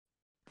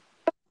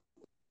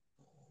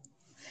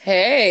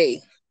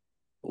Hey,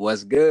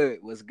 What's good?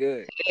 What's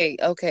good? hey,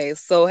 okay.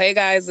 So, hey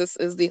guys, this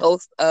is the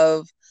host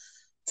of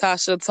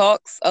Tasha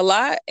Talks a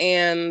Lot,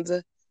 and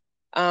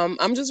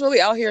I'm just really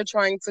out here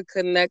trying to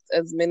connect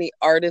as many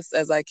artists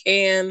as I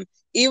can,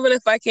 even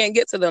if I can't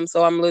get to them.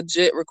 So, I'm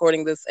legit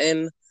recording this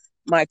in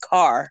my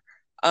car.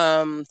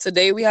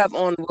 Today we have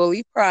on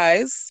Willie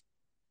Prize.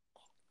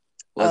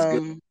 What's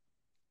good? Um,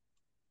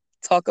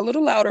 Talk a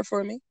little louder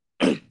for me.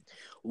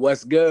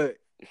 What's good,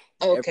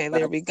 Okay,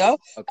 there everybody? we go.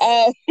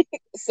 Okay. Um,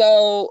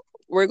 so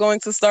we're going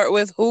to start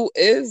with who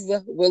is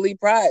Willie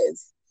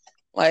Prize?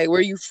 Like,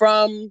 where you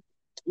from?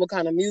 What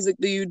kind of music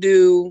do you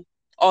do?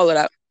 All of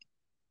that.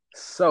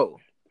 So,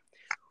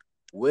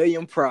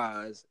 William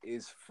Prize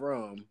is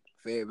from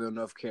Fayetteville,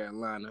 North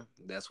Carolina.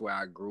 That's where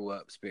I grew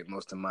up, spent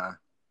most of my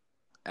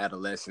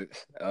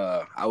adolescence.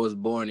 I was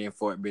born in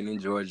Fort Benning,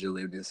 Georgia,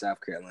 lived in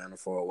South Carolina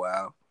for a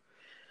while.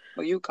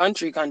 Well, you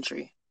country.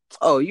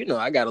 Oh,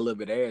 I got a little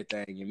bit of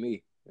everything in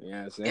me. You know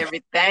what I'm saying?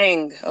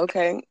 Everything.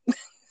 Okay.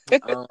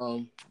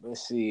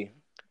 Let's see.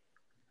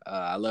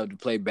 I love to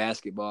play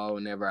basketball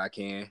whenever I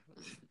can.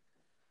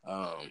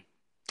 Um,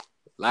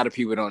 a lot of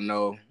people don't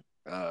know.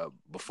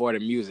 Before the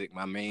music,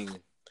 my main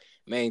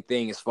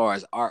thing as far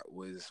as art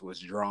was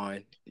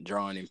drawing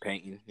and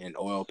painting and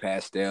oil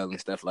pastel and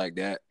stuff like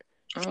that.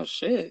 Oh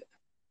shit.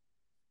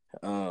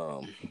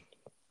 Um,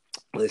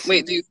 let's see.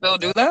 Wait, do you still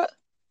do that?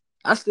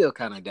 I still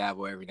kind of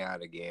dabble every now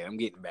and again. I'm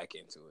getting back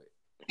into it.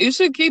 You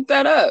should keep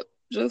that up.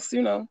 Just,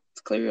 to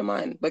clear your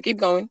mind. But keep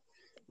going.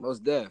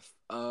 Most def.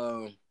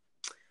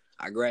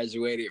 I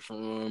graduated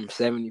from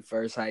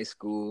 71st High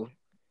School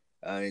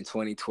in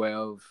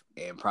 2012,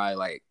 and probably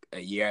like a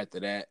year after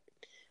that,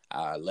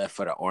 I left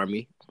for the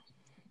Army.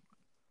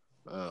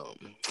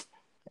 Um,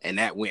 and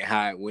that went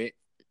how it went.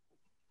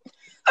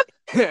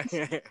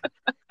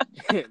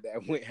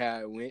 That went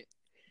how it went.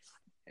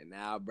 And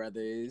now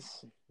brother is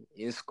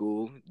in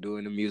school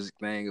doing the music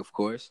thing, of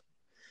course,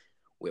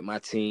 with my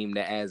team,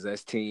 the As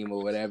Us team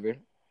or whatever.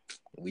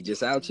 We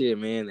just out here,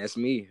 man. That's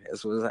me.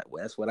 That's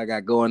what I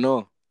got going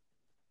on.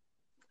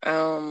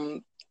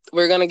 Um,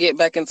 we're gonna get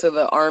back into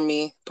the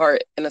army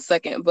part in a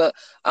second, but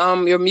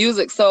your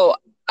music. So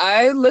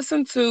I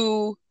listened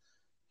to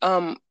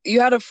you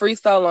had a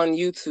freestyle on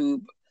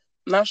YouTube.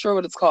 I'm not sure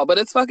what it's called, but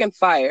it's fucking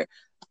fire.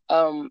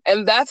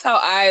 And that's how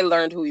I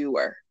learned who you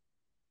were.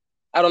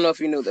 I don't know if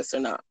you knew this or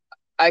not.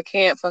 I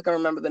can't fucking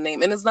remember the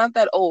name, and it's not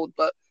that old,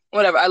 but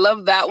whatever. I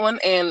love that one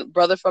and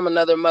Brother from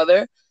Another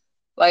Mother.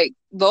 Like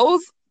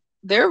those,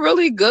 they're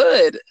really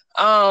good.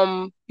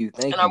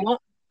 Thank And I you.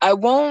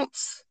 won't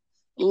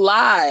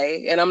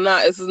lie, and I'm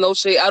not. This is no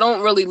shade. I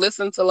don't really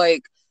listen to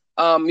like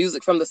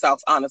music from the South,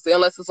 honestly,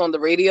 unless it's on the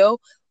radio.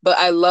 But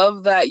I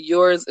love that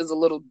yours is a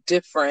little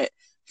different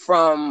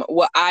from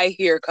what I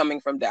hear coming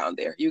from down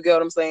there. You get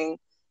what I'm saying?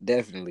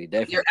 Definitely, You're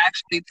definitely.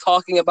 actually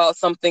talking about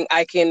something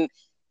I can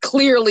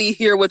clearly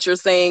hear what you're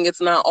saying.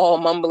 It's not all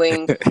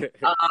mumbling.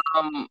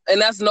 And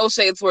that's no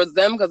shade towards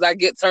them because I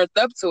get turned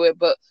up to it.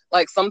 But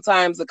like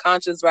sometimes the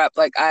conscious rap,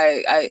 like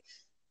You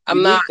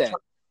I'm not. need that.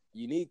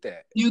 You need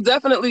that. You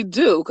definitely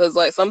do because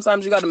like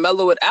sometimes you got to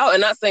mellow it out.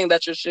 And not saying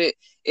that your shit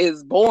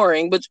is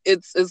boring, but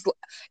it's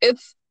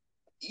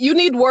you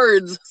need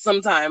words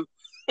sometime.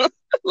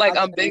 Like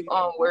I I'm feel big you.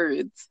 on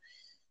words.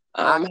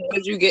 I How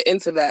did you get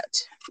into that?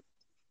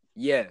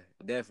 Yeah,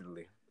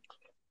 definitely.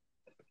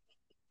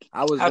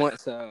 I was How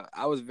once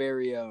I was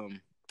very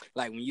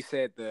like when you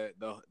said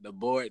the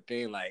board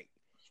thing, like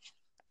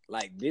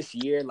this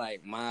year,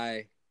 like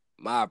my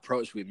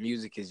approach with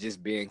music is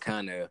just being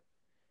kind of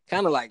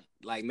like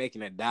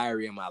making a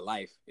diary of my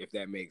life, if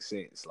that makes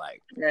sense.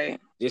 Like right?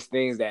 just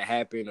things that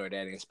happened or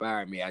that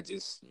inspired me. I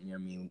just what I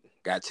mean,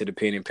 got to the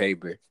pen and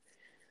paper.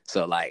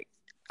 So like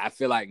I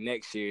feel like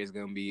next year is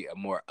gonna be a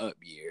more up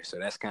year. So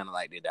that's kind of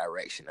like the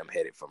direction I'm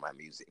headed for my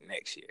music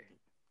next year.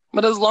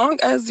 But as long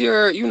as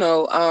you're,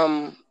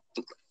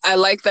 I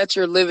like that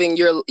you're living,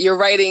 you're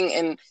writing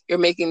and you're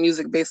making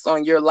music based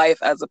on your life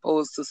as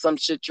opposed to some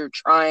shit you're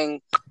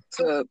trying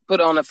to put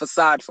on a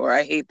facade for.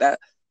 I hate that.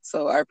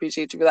 So I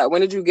appreciate you for that.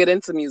 When did you get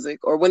into music,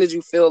 or when did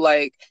you feel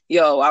like,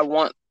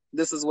 yo,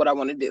 this is what I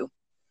want to do?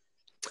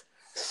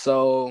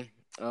 So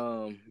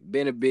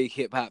been a big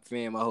hip hop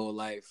fan my whole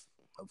life,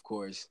 of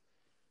course.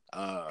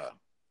 Uh,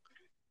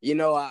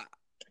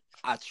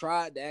 I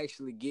tried to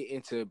actually get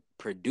into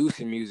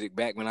producing music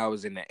back when I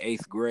was in the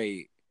eighth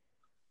grade.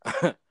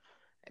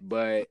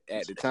 But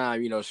at the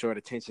time, short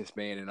attention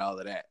span and all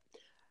of that,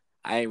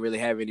 I didn't really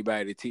have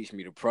anybody to teach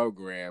me to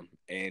program,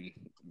 and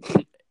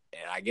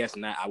I guess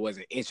not. I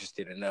wasn't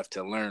interested enough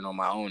to learn on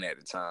my own at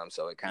the time,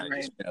 so it kind of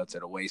Right. just fell to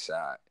the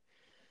wayside.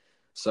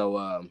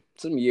 So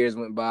some years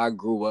went by, I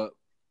grew up,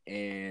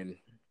 and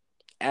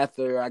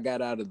after I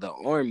got out of the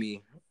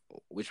army,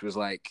 which was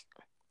like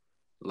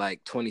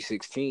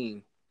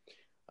 2016,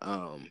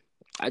 um,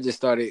 I just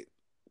started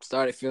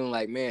feeling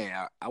like,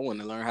 man, I want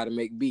to learn how to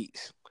make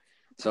beats.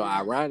 So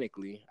Mm-hmm.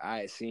 ironically, I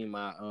had seen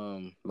my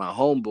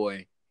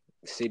homeboy,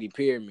 City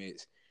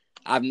Pyramids.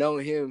 I've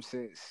known him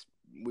since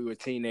we were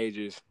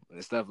teenagers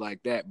and stuff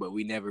like that, but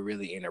we never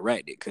really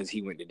interacted because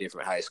he went to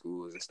different high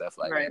schools and stuff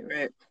like that.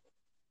 Right.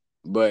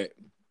 But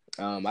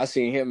I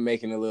seen him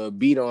making a little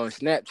beat on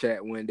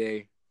Snapchat one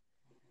day,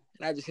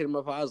 and I just hit him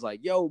up. I was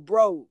like, "Yo,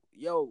 bro,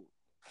 yo,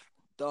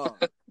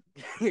 dog,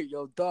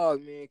 yo,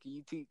 dog, man, can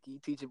you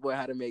teach your boy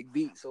how to make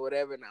beats or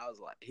whatever?" And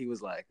he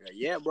was like,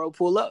 "Yeah, bro,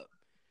 pull up."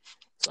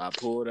 So I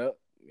pulled up,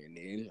 and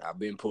then I've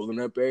been pulling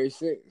up ever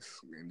since.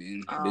 And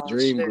then the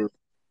dream Shit. grew.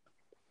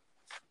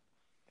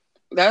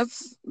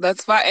 That's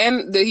fine.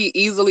 And did he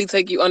easily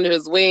take you under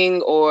his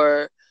wing,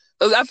 or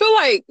 'cause I feel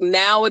like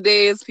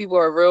nowadays people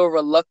are real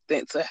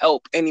reluctant to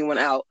help anyone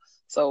out.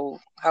 So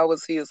how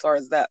was he as far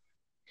as that?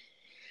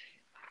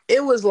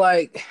 It was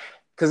like,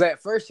 because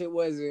at first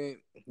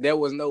there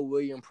was no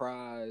William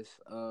Prize.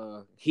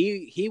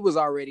 He was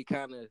already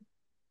kind of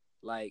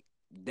like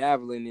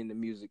dabbling in the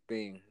music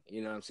thing.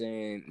 You know what I'm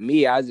saying?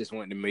 Me, I just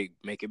wanted to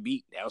make a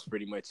beat. That was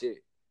pretty much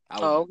it.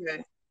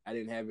 Okay. I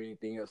didn't have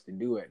anything else to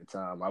do at the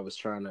time. I was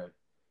trying to,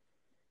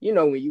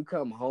 when you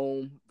come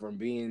home from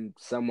being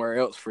somewhere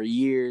else for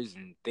years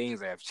and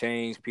things have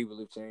changed, people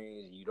have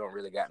changed, and you don't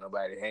really got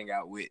nobody to hang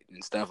out with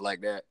and stuff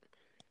like that.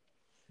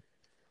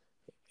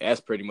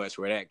 That's pretty much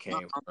where that came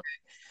from.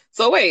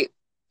 So wait,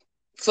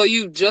 so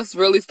you just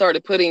really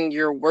started putting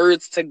your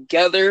words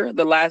together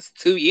the last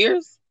 2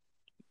 years?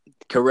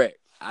 Correct.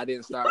 I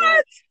didn't start.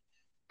 What?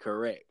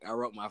 Correct. I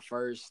wrote my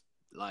first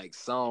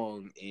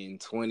song in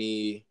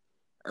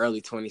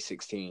early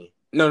 2016.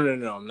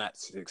 No, not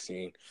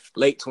 16.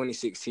 Late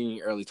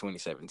 2016, early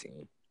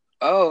 2017.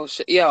 Oh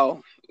shit,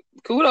 yo,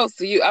 kudos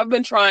to you. I've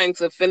been trying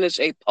to finish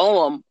a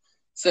poem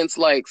since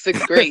like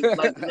sixth grade.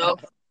 Like no,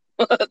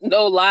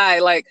 no lie.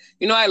 Like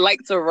I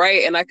like to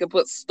write and I can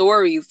put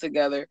stories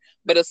together.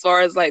 But as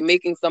far as like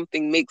making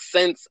something make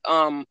sense,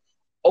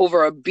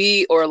 over a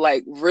beat or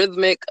like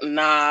rhythmic,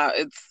 nah,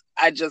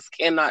 I just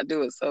cannot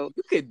do it. So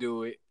You could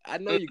do it. I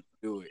know you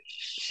could do it.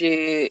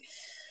 shit.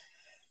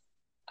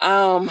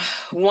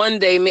 One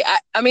day,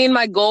 I mean,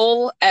 my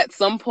goal at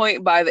some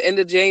point by the end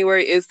of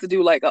January is to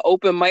do like an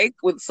open mic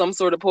with some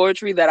sort of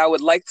poetry that I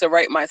would like to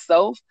write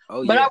myself.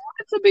 Oh But yeah.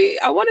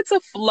 I want it to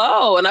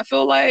flow, and I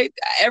feel like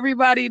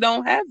everybody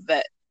don't have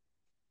that.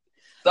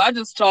 So I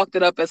just chalked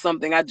it up as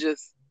something I'm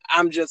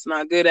just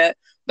not good at.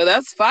 But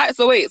that's fine.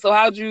 So wait, so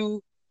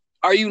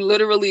are you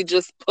literally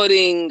just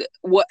putting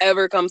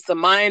whatever comes to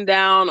mind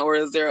down, or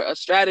is there a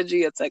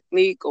strategy, a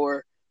technique,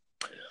 or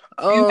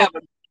do you have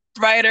a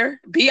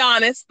writer? Be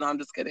honest. No, I'm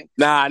just kidding.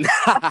 Nah.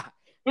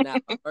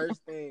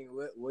 First thing,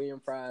 William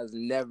Prize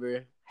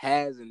never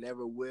has and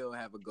never will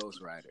have a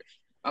ghostwriter.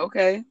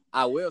 Okay.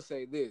 I will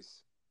say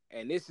this,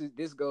 and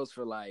this goes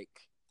for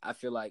I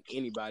feel like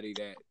any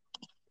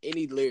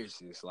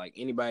lyricist, like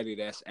anybody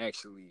that's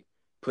actually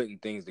putting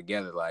things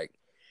together, like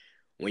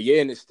when you're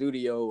in the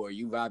studio or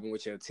you vibing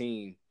with your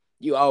team,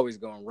 you always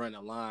gonna run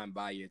a line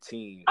by your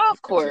team.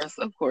 Of course.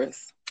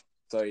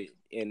 So,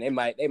 and they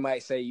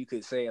might say you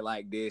could say it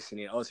like this, and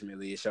then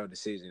ultimately it's your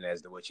decision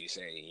as to what you're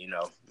saying,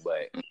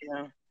 But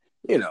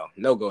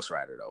no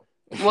ghostwriter though.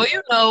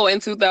 Well, in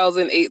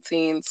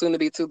 2018, soon to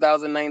be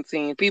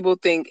 2019, people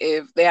think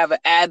if they have an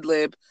ad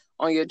lib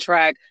on your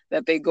track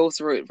that they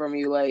ghostwrote it from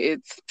you. Like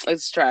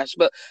it's trash.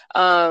 But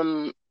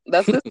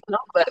that's good to know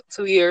that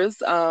 2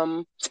 years.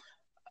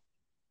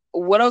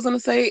 What I was gonna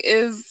say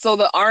is, so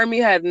the army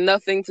had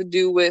nothing to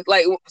do with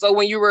so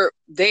when you were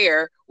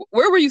there,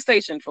 where were you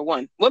stationed for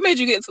one? What made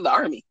you get into the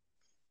army?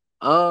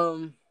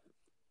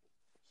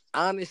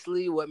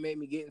 Honestly, what made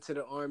me get into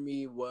the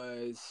army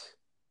was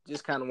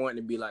just kind of wanting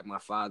to be like my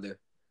father.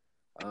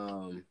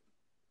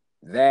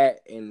 That,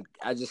 and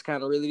I just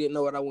kind of really didn't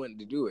know what I wanted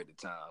to do at the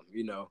time,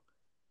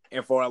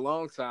 And for a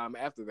long time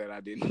after that,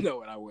 I didn't know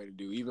what I wanted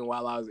to do, even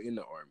while I was in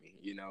the army,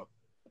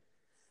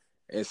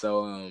 And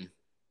so,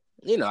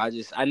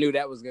 I knew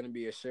that was going to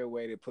be a sure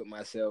way to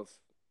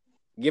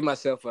give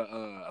myself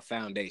a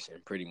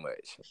foundation, pretty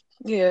much.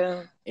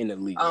 Yeah. In the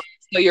league.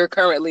 So you're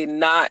currently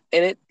not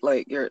in it?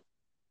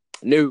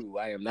 No,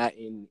 I am not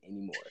in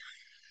anymore.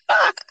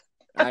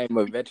 I am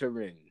a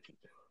veteran.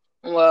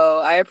 Well,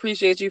 I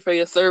appreciate you for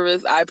your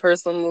service. I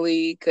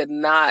personally could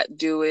not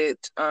do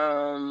it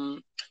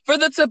for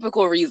the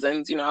typical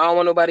reasons. I don't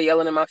want nobody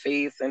yelling in my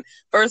face. And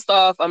first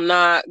off, I'm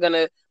not going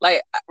to,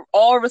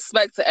 all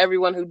respect to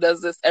everyone who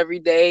does this every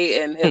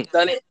day and has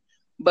done it.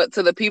 But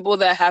to the people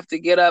that have to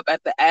get up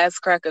at the ass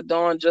crack of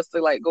dawn just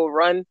to go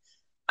run,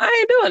 I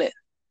ain't doing it.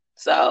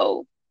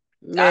 So,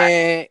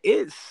 man,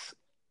 I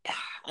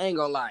ain't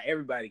gonna lie,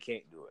 everybody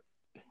can't do it.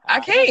 I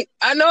can't.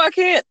 I know I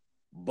can't.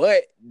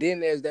 But then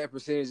there's that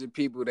percentage of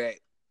people that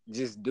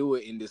just do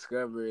it and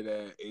discover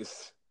that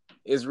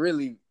it's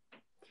really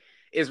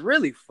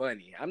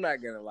funny. I'm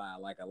not gonna lie.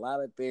 Like a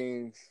lot of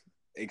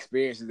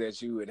experiences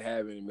that you would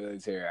have in the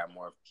military are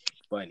more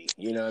funny.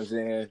 You know what I'm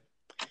saying?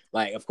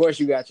 Like, of course,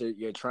 you got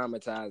your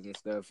traumatizing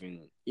stuff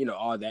and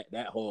all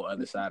that whole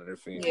other side of the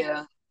fence.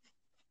 Yeah.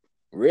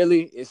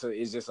 Really, it's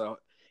just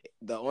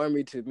the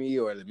army to me,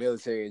 or the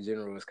military in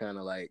general, is kind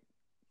of like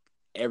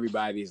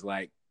everybody's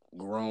like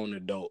grown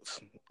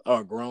adults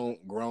or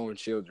grown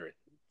children,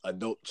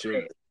 adult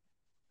children.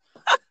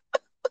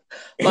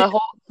 My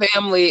whole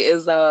family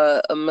is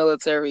a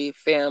military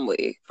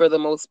family for the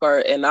most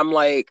part, and I'm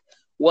like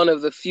one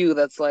of the few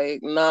that's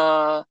like,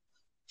 nah,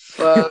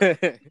 fuck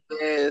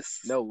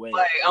this. No way.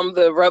 Like I'm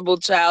the rebel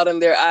child in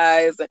their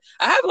eyes. And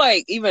I have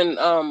like even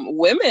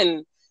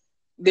women,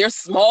 they're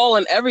small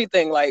and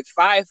everything, like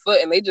 5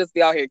 foot, and they just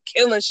be out here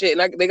killing shit.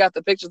 And they got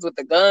the pictures with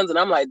the guns, and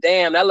I'm like,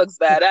 damn, that looks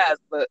badass.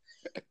 But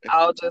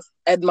I'll just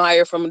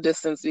admire from a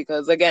distance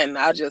because again,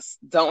 I just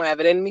don't have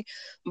it in me.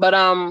 But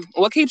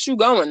what keeps you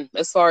going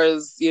as far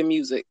as your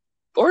music,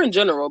 or in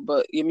general,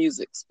 but your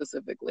music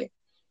specifically?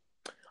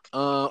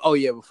 Oh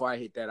yeah, before I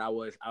hit that, I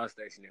was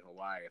stationed in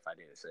Hawaii. If I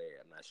didn't say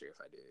it, I'm not sure if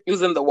I did. He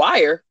was in The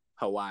Wire.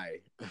 Hawaii.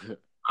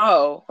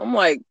 Oh, I'm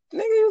like, nigga,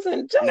 he was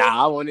in jail.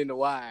 Nah, I wasn't in The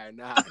Wire.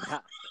 Nah.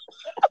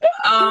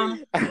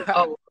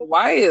 Oh,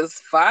 Hawaii is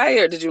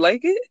fire. Did you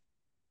like it?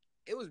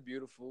 It was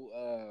beautiful.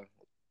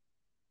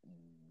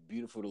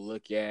 Beautiful to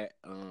look at.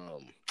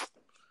 Once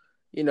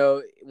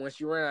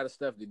you run out of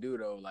stuff to do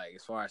though, like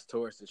as far as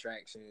tourist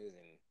attractions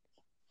and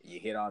you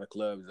hit all the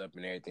clubs up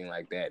and everything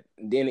like that,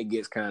 then it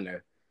gets kind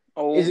of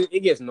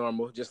it gets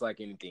normal, just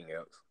like anything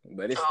else.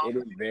 But it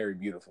is very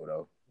beautiful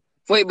though.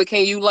 Wait, but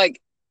can you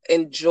like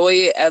enjoy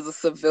it as a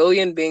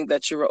civilian, being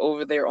that you were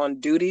over there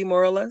on duty,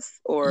 more or less?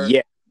 Or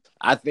yeah,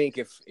 I think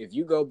if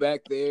you go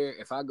back there,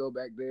 if I go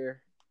back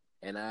there,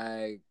 and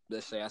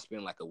let's say I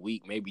spend like a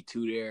week, maybe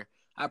 2 there,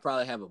 I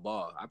probably have a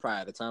ball. I probably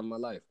had the time of my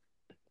life.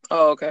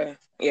 Oh, okay,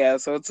 yeah.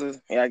 So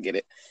I get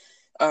it.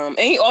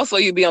 And also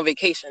you'd be on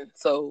vacation,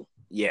 so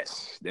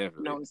Yes,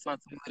 definitely. no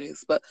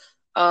responsibilities. But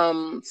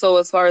so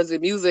as far as the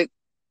music,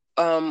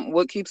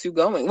 what keeps you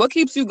going? What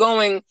keeps you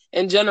going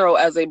in general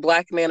as a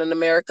Black man in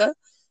America?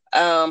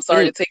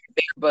 Sorry to take it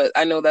there, but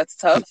I know that's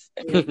tough.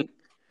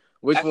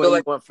 Which one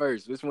you want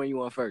first? Which one you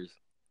want first?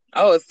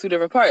 Oh, it's 2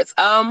 different parts.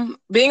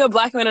 Being a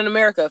Black man in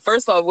America,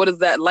 first off, what is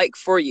that like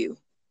for you?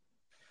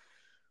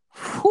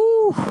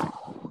 Whew.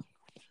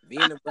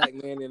 Being a Black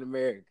man in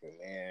America,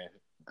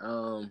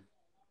 man.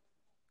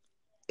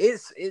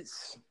 It's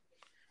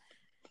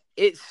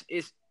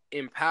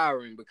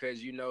empowering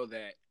because you know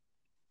that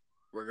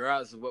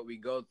regardless of what we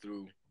go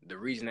through, the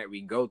reason that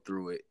we go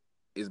through it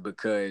is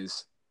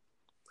because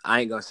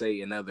I ain't gonna say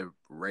another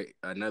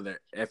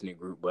ethnic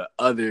group, but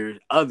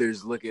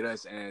others look at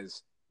us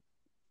as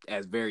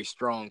very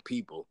strong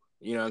people.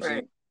 You know what I'm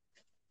saying?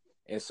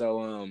 And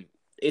so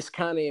it's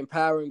kind of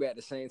empowering, but at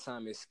the same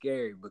time it's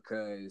scary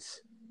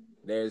because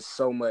there's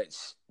so much,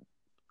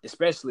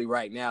 especially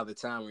right now, the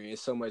time we're in,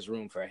 so much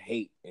room for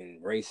hate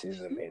and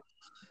racism and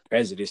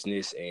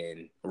prejudiceness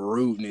and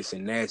rudeness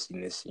and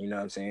nastiness. You know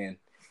what I'm saying?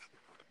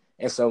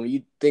 And so when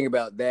you think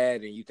about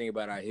that and you think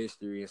about our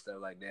history and stuff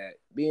like that,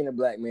 being a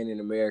Black man in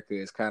America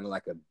is kind of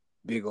like a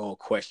big old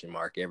question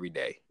mark every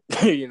day.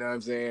 You know what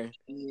I'm saying?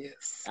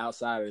 Yes.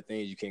 Outside of the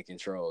things you can't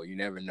control, you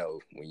never know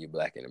when you're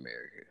Black in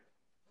America.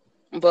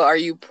 But are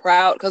you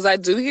proud? Because I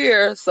do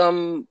hear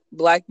some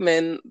Black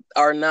men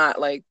are not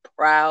like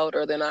proud,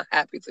 or they're not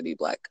happy to be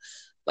Black.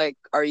 Like,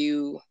 how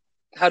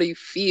do you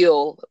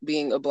feel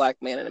being a Black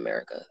man in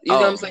America? You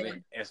know what I'm saying?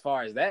 Man. As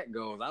far as that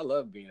goes, I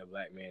love being a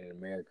Black man in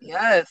America.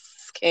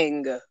 Yes,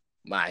 King.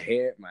 My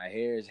hair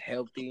is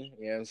healthy.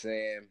 You know what I'm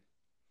saying?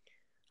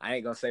 I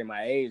ain't gonna say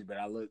my age, but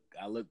I look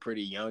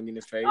pretty young in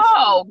the face.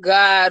 Oh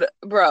God,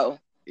 bro.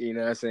 You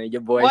know what I'm saying?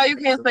 Your boy. Why you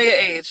can't say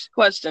your age?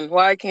 Question.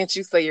 Why can't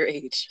you say your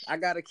age? I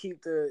gotta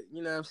keep the,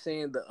 you know what I'm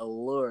saying, the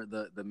allure,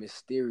 the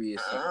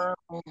mysterious going.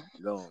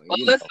 Well,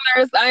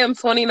 listeners, I am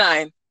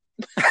 29.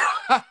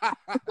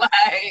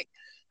 Like,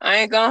 I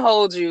ain't gonna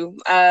hold you.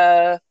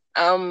 My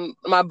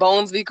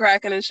bones be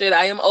cracking and shit.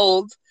 I am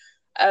old.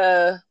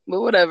 But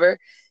whatever.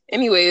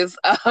 Anyways,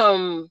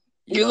 I'm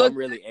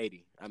really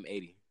 80. I'm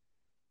 80.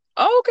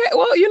 Okay.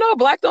 Well,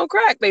 Black don't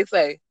crack, they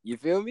say. You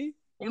feel me?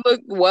 You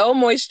look well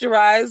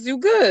moisturized. You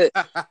good.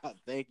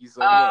 Thank you so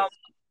much.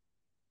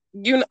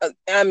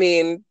 I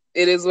mean,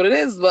 it is what it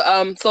is. But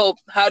so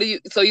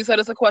you said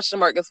it's a question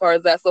mark as far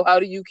as that. So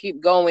how do you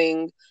keep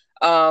going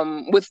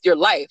with your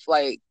life?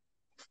 Like,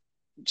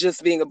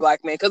 just being a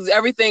Black man, because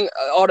everything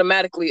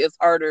automatically is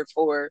harder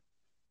for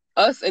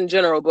us in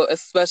general, but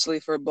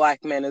especially for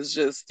Black men. Is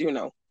just,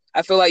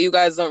 I feel like you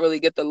guys don't really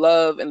get the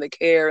love and the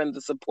care and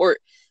the support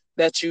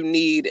that you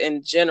need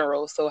in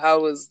general. So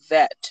how is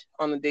that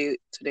on a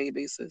day-to-day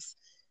basis?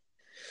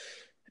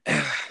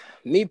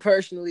 Me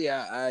personally,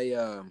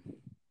 I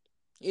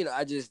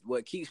just,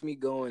 what keeps me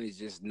going is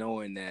just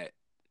knowing that,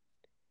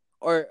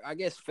 or I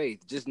guess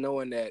faith, just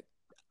knowing that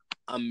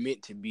I'm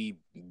meant to be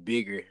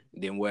bigger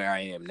than where I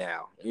am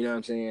now. You know what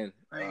I'm saying?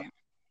 Right.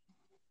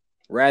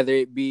 Rather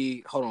it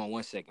be, hold on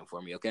 1 second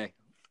for me, okay?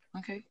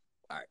 Okay.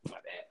 All right, my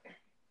bad.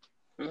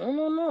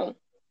 No.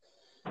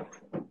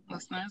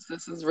 Listeners,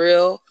 this is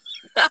real.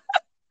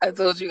 I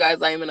told you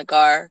guys I am in a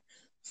car,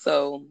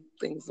 so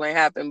things might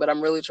happen, but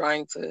I'm really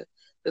trying to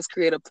just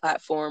create a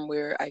platform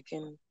where I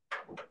can...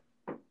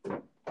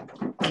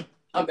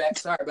 I'm back.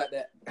 Sorry about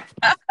that.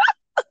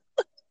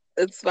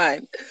 It's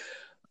fine.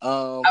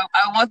 I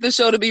want the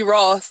show to be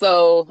raw,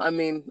 so I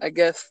mean, I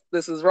guess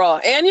this is raw.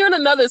 And you're in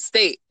another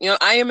state.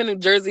 I am in New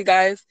Jersey,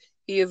 guys.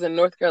 He is in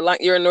North Carolina.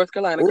 You're in North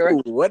Carolina, Ooh,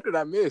 correct? what did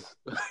I miss?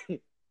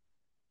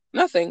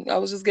 Nothing. I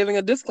was just giving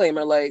a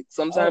disclaimer. Like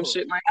sometimes Oh,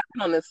 shit might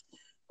happen on this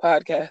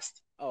podcast.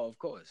 oh, of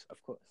course,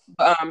 of course.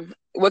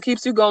 What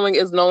keeps you going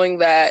is knowing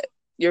that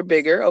you're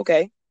bigger.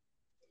 Okay.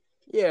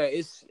 Yeah,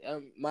 it's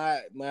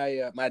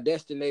my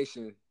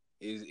destination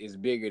is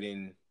bigger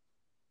than.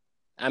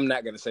 I'm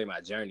not gonna say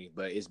my journey,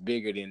 but it's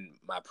bigger than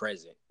my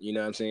present. You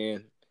know what I'm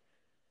saying?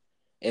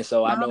 And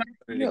so I No, know that's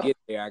in order to real. get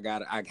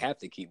there, I have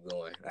to keep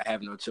going. I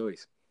have no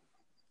choice.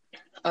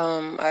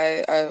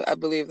 I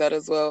believe that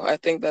as well. I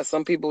think that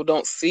some people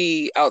don't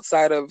see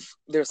outside of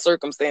their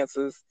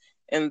circumstances,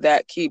 and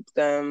that keep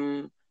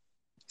them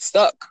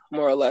stuck,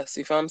 more or less.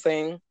 You feel what I'm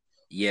saying?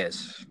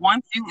 Yes,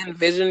 Once you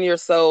envision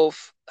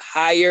yourself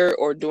higher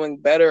or doing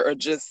better or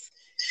just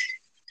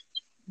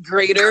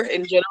greater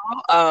in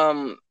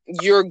general,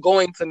 you're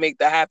going to make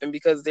that happen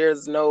because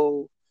there's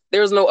no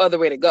other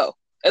way to go.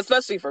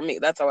 Especially for me,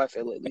 that's how I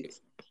feel at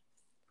least.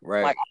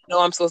 right, Like I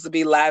know I'm supposed to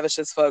be lavish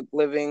as fuck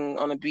living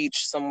on a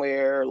beach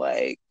somewhere.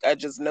 Like I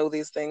just know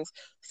these things.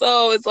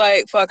 So it's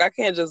like fuck, I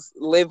can't just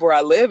live where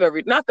I live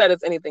every not that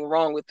it's anything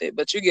wrong with it,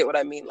 but you get what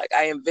I mean. Like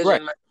I right.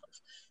 envision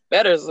myself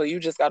better, so you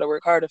just gotta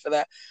work harder for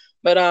that.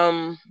 But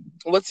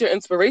what's your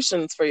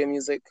inspirations for your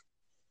music?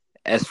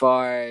 As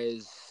far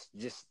as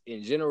just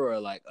in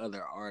general, like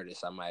other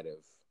artists, I might have.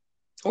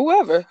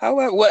 Whoever,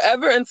 however,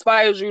 whatever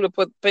inspires you to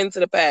put pen to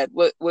the pad,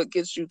 what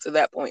gets you to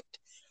that point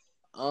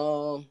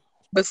Um,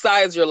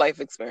 besides your life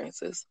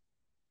experiences?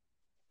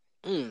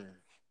 hmm,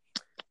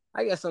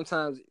 I guess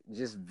sometimes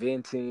just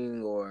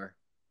venting or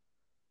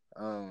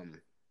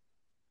um,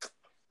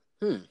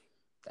 hmm,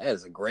 that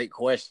is a great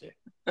question.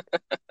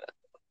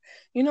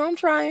 I'm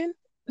trying.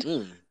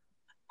 Hmm.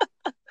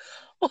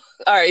 All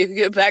right, you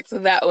get back to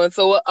that one.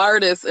 So, what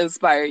artists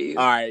inspire you?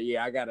 All right,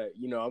 yeah, I gotta.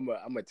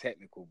 I'm a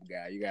technical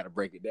guy. You gotta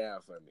break it down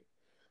for me.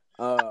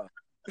 Uh,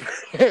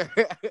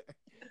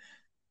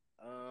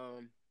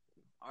 um,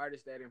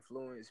 artists that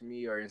influence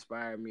me or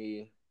inspire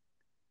me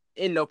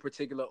in no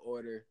particular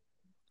order.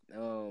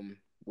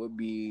 Would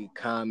be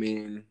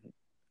Common,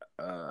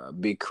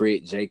 Big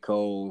Crit, J.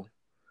 Cole,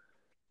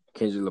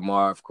 Kendrick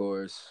Lamar, of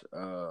course,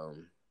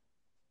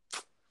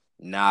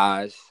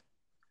 Nas.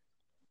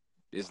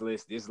 This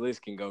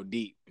list can go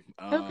deep.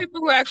 There are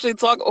people who actually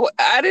talk. Oh,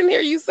 I didn't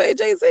hear you say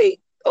Jay Z.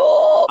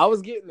 Oh, I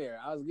was getting there.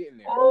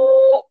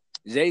 oh.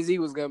 Jay Z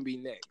was gonna be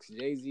next.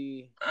 Jay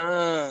Z,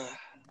 Uh,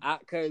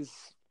 cause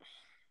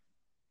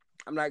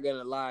I'm not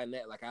gonna lie in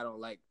that, like I don't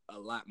like a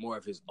lot more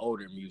of his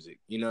older music.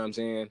 You know what I'm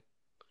saying?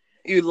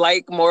 you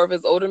like more of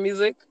his older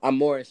music? I'm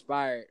more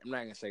inspired. I'm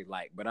not gonna say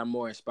like, but I'm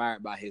more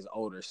inspired by his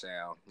older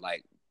sound.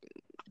 Like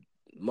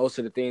most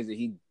of the things that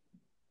he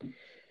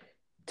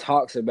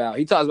talks about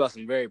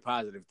some very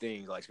positive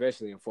things, like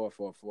especially in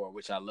 444,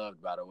 which I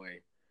loved, by the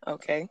way.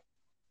 Okay.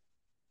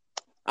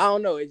 I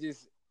don't know. It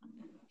just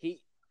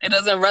he It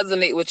doesn't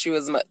resonate with you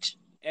as much.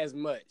 as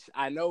much.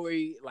 I know where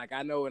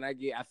I know I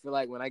feel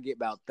like when I get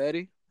about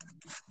 30,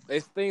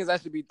 there's things I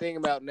should be thinking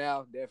about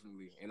now,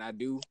 definitely, and I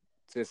do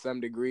to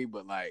some degree,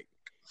 but like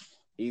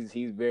he's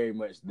very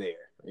much there.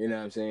 You know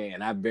what I'm saying?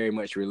 And I very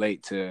much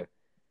relate to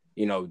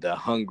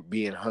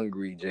being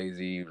hungry Jay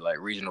Z, like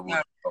reasonable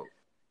Yeah.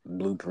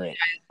 blueprint.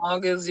 As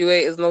long as you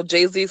ain't, is no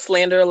Jay Z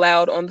slander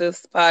allowed on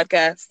this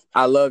podcast.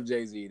 I love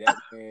Jay Z. That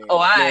man, Oh,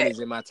 that man I. is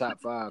in my top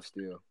 5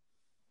 still.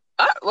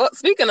 Well,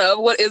 speaking of,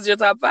 what is your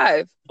top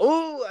five?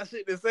 Oh, I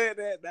shouldn't have said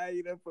that. Now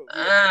you done put me.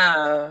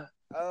 Ah.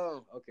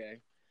 Oh, okay.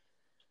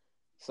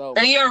 So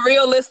And your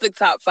realistic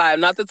top five,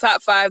 not the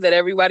top five that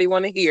everybody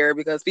want to hear,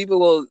 because people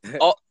will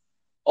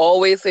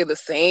always say the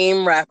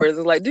same rappers.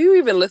 It's like, do you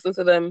even listen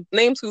to them?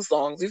 Name 2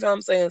 songs. You know what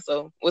I'm saying?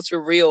 So, what's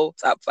your real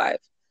top five?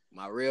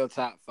 my real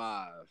top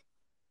 5: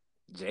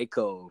 J.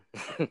 Cole,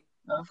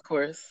 Of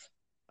course,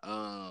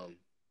 um,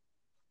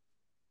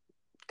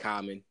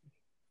 Common,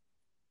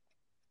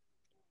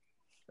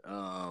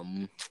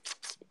 um,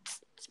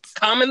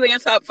 Common's in your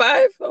top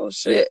five. Oh yeah.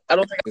 shit, I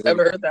don't think I've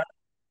ever heard that.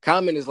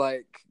 Common is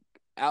like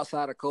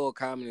outside of Cole.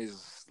 Common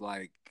is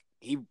like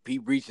he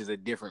reaches a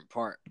different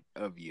part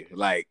of you.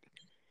 Like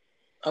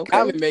Okay,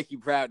 Common make you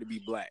proud to be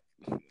black.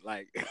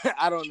 Like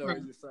I don't know,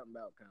 it's just something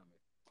about Common.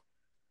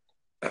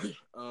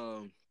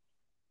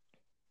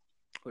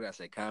 What did I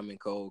say? Common,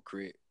 Cole,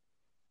 Crit.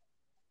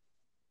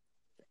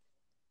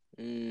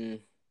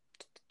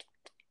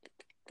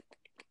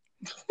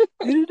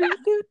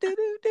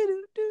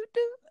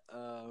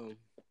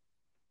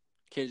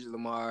 Kendrick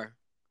Lamar.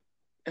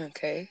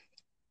 Okay.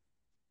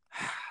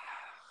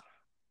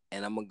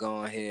 And I'm gonna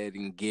go ahead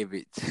and give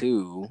it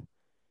to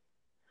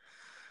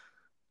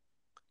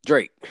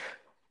Drake.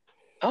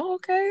 Oh,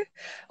 okay.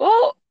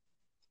 Well,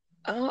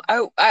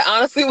 I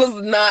honestly was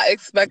not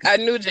expect. I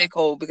knew J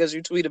Cole because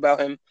you tweet about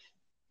him.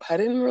 I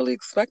didn't really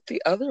expect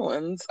the other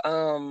ones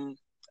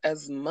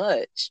as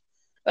much.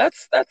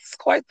 That's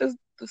quite the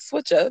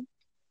switch up.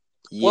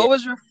 Yeah. What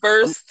was your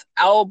first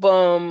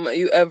album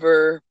you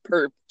ever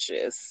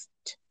purchased?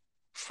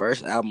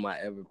 First album I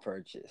ever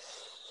purchased.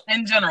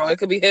 In general, it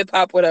could be hip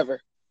hop, whatever.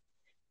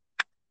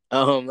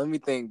 Let me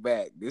think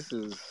back. This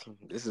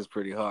is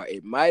pretty hard.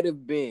 It might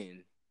have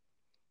been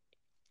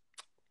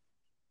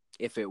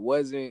if it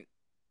wasn't.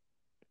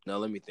 No,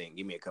 let me think.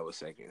 Give me a couple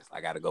seconds.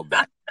 I gotta go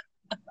back.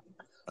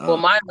 Well,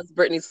 Um, mine was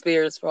Britney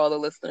Spears for all the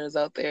listeners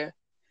out there.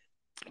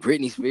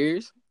 Britney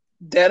Spears.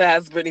 Dead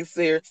ass Britney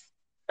Spears.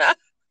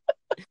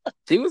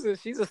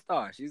 She's a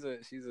star. She's a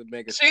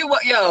mega She star.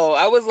 was yo.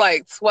 I was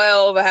like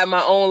 12. I had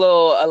my own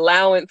little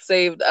allowance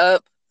saved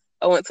up.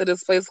 I went to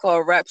this place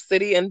called Rap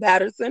City in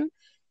Patterson,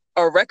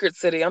 or Record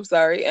City. I'm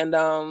sorry, and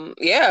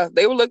yeah,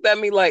 they would looked at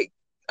me like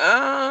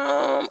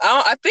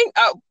I think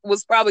I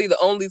was probably the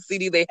only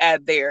CD they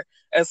had there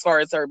as far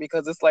as her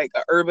because it's like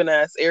an urban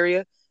ass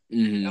area. They're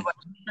Mm-hmm. like,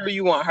 sure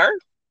you want her?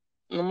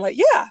 And I'm like,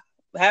 yeah,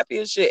 happy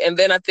as shit. And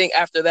then I think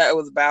after that it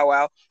was Bow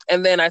Wow,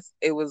 and then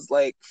it was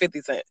like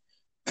 50 Cent.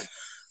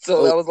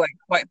 So Oh, that was like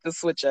quite the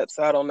switch up.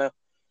 So I don't know.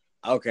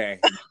 okay.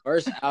 The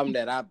first album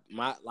that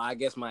I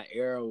guess my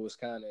era was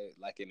kind of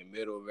like in the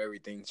middle of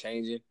everything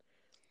changing,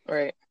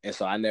 Right. and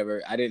so I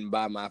didn't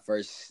buy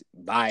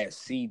a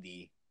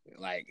CD.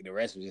 Like the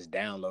rest was just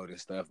downloading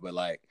stuff, but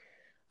like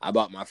I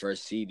bought my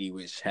first CD,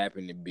 which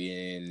happened to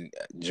be in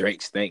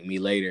Drake's "Thank Me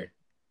Later."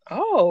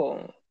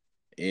 Oh,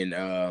 In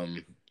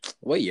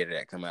what year did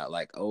that come out?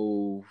 Like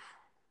no,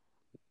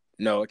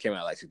 it came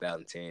out like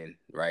 2010,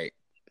 right?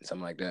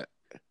 Something like that.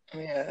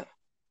 yeah.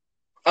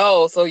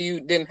 Oh, so you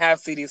didn't have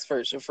CDs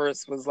first. Your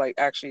first was like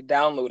actually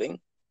downloading.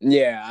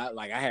 Yeah,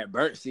 I had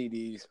burnt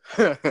CDs.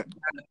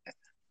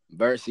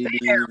 Burnt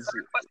CDs.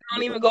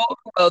 Don't even go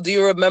well. Do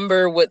you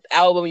remember what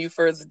album you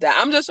first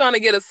I'm just trying to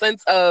get a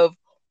sense of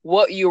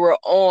what you were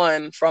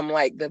on from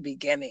like the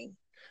beginning.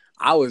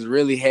 I was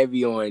really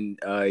heavy on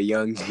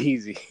Young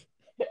Jeezy.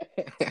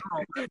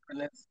 Oh my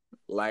goodness.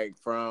 Like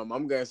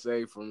I'm gonna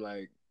say from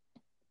like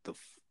the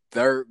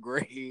third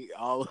grade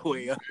all the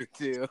way up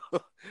until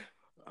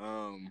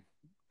um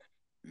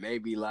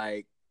maybe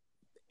like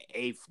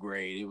eighth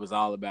grade. It was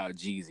all about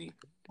Jeezy.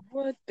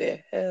 What the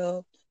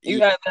hell? You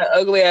Yeah, had that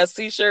ugly ass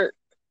t-shirt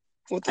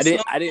with the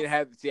snow. I didn't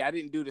have see I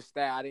didn't do the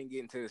style. I didn't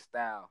get into the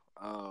style.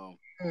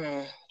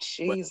 But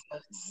Jesus.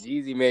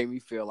 Jeezy made me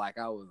feel like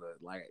I was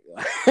a like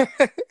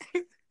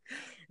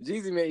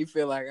Jeezy made me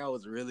feel like I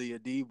was really a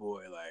D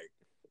boy,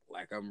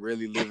 like I'm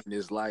really living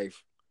this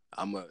life.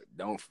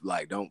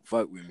 Don't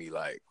fuck with me,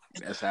 like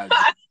that's how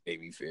Jeezy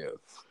made me feel.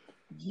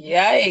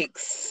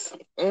 Yikes.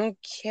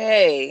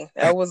 Okay.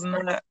 That was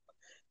not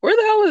where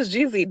the hell is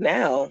Jeezy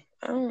now?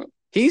 I don't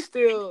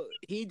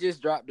He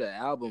just dropped the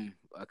album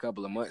a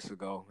couple of months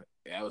ago.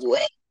 That was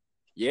what?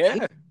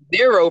 yeah,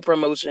 Zero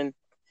promotion.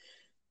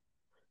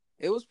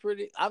 it was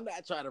pretty. I'm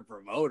not trying to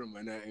promote him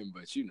or nothing,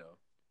 but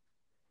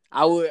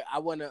I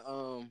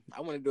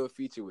wanna do a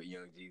feature with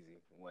Young Jeezy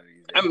one of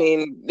these I days.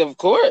 mean, of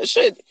course,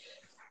 shit.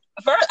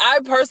 First, I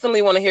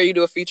personally want to hear you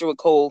do a feature with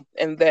Cole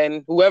and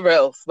then whoever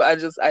else. But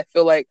I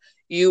feel like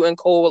you and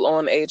Cole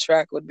on a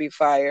track would be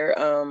fire.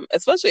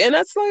 Especially, and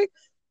that's like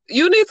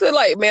you need to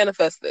like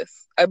manifest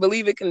this. I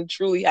believe it can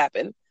truly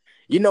happen.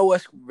 You know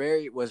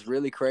what's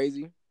really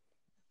crazy?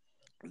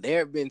 There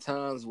have been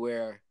times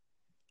where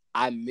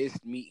I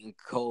missed meeting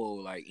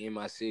Cole like in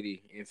my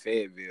city in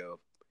Fayetteville,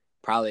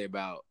 probably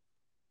about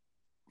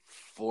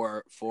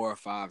four or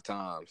five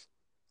times,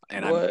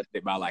 and I missed What?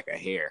 it by like a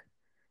hair.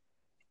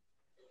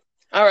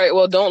 All right.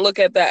 Well, don't look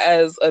at that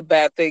as a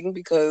bad thing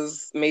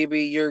because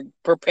maybe you're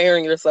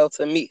preparing yourself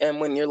to meet him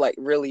when you're like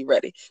really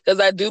ready. Because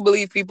I do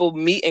believe people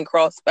meet and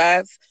cross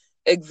paths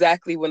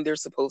exactly when they're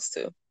supposed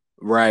to.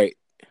 Right,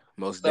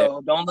 most definitely.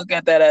 So don't look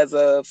at that as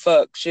a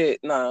fuck shit.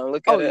 Nah,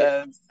 look Oh at it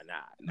yeah, as nah.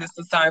 this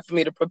is time for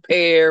me to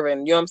prepare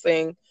and you know what I'm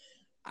saying?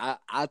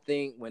 I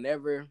think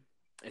whenever,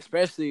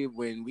 especially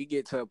when we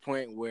get to a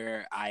point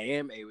where I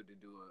am able to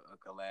do a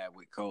collab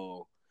with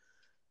Cole,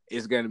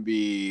 it's gonna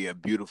be a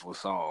beautiful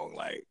song.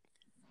 Like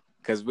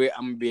because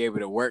I'm gonna be able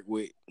to work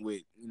with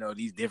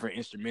these different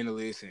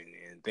instrumentalists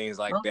and things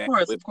like Of that.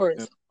 course, of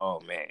course. Oh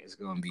man, it's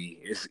gonna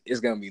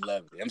be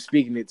lovely. I'm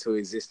speaking it to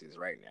existence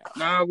right now.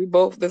 Nah, we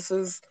both this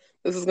is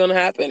gonna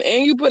happen.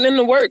 And you putting in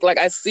the work. Like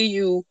I see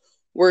you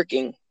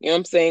working. You know what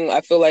I'm saying?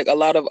 I feel like a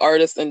lot of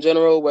artists in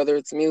general, whether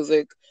it's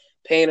music,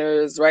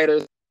 painters,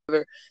 writers,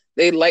 whatever,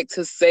 they like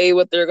to say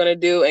what they're gonna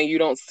do and you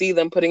don't see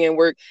them putting in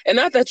work. And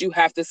not that you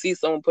have to see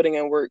someone putting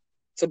in work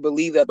to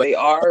believe that But they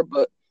are,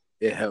 but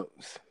it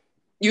helps.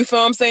 you feel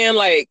what I'm saying?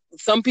 Like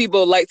some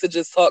people like to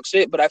just talk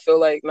shit, but I feel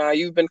like nah,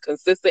 you've been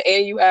consistent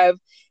and you have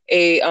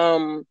a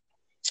um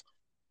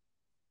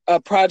a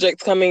project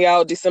coming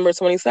out December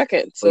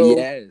 22nd. But So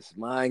yes,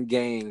 mind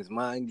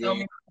tell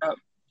games. me about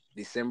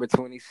December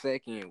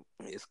 22nd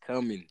is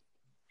coming.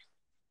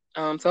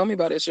 tell me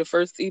about it. It's your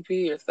first EP,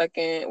 your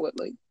second, what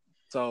like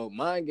So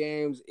Mind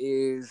Games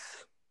is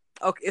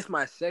okay. It's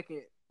my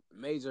second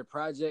major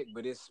project,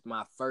 but it's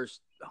my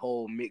first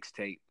whole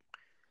mixtape.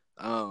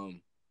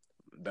 Um,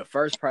 the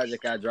first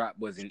project I dropped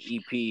was an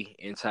EP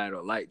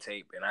entitled Light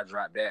Tape, and I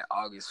dropped that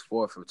August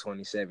 4th of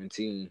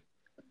 2017.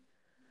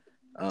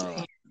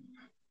 Um,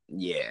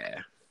 yeah.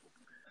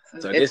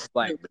 So this it's is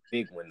like the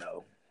big one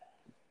though.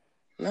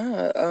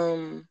 nah,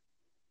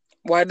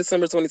 Why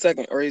December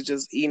 22nd? Or he's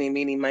just eeny,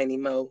 meeny, miny,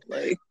 mo?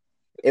 Like,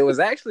 It was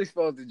actually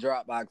supposed to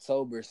drop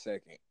October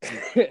 2nd.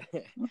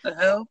 what the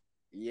hell?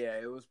 Yeah,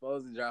 it was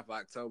supposed to drop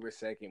October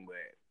 2nd,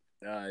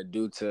 but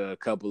due to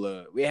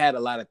we had a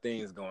lot of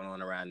things going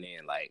on around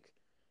then, like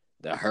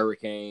the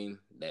hurricane,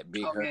 that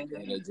big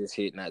hurricane that just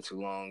hit not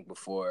too long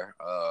before.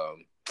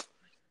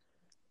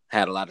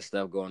 Had a lot of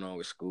stuff going on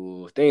with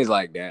school, things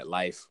like that,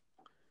 life.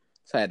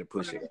 So I had to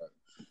push it up.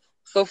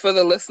 So for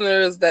the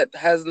listeners that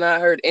has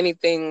not heard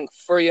anything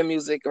for your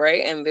music,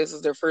 right, and this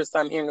is their first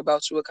time hearing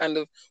about you,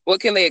 what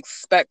can they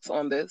expect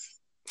on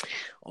this?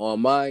 On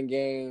Mind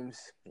Games,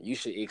 you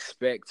should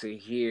expect to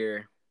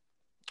hear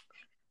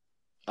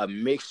a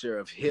mixture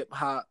of hip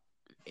hop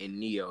and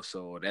neo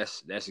soul.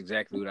 That's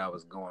exactly what I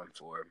was going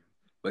for,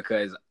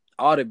 because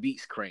all the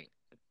beats crank.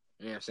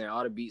 You know what I'm saying?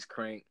 All the beats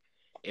crank.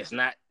 It's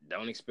not.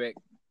 Don't expect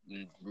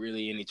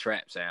really any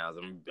trap sounds.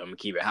 I'm gonna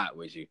keep it hot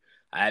with you.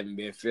 I haven't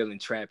been feeling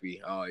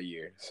trappy all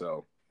year,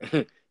 so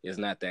it's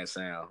not that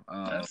sound.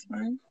 That's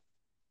fine.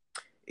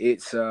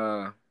 It's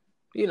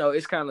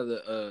it's kind of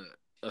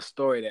a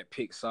story that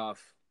picks up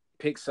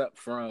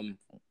from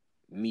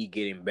me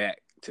getting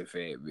back to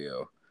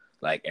Fayetteville,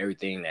 like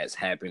everything that's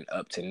happened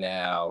up to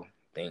now,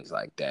 things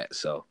like that.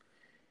 So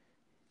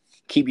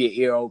keep your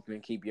ear open,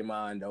 keep your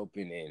mind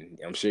open, and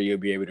I'm sure you'll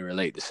be able to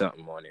relate to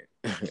something on it.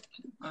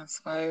 That's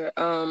fire.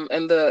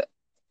 And the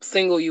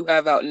single you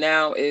have out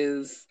now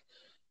is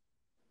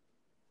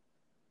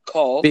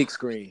called Big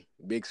Screen.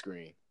 Big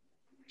Screen.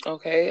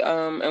 Okay.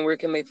 And where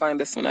can they find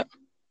this one at?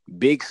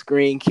 Big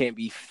Screen can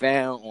be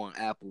found on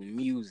Apple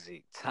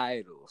Music,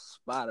 Tidal,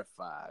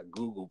 Spotify,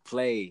 Google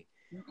Play,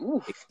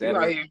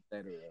 etc.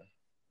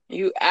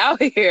 You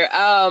out here.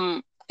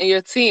 And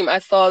your team, I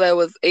saw that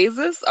was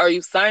Azus. Are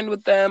you signed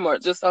with them, or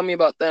just tell me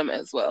about them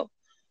as well?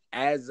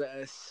 As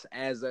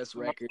Us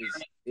Records.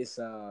 It's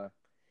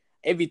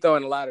it be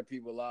throwing a lot of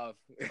people off,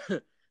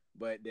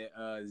 but the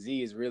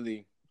Z is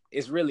really,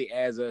 it's really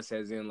As Us,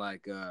 as in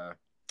like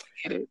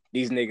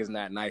these niggas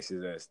not nice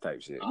as us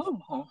type shit.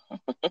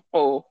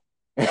 Oh.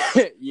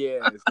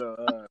 Yeah.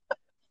 So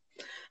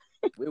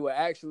we were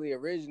actually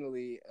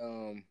originally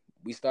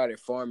we started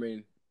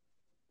forming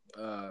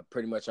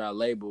pretty much our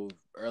label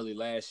early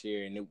last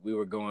year, and we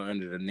were going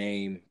under the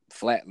name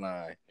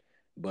Flatline,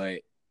 but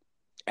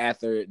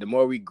after the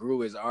more we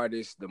grew as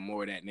artists, the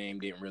more that name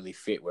didn't really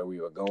fit where we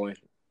were going.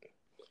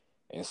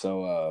 And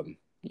so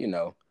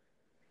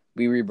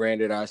we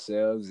rebranded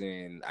ourselves,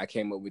 and I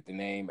came up with the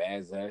name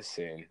As Us,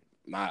 and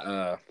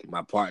my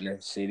partner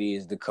City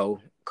is the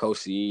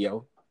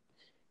co-CEO.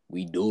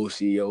 We dual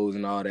CEOs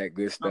and all that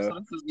good stuff. So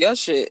this is your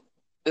shit.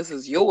 This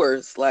is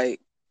yours. Like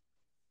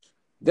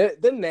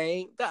the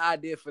name, the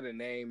idea for the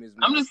name is.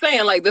 I'm just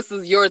saying, like, this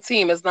is your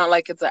team. It's not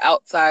like it's an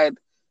outside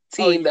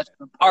team that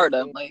you're part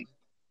of. Like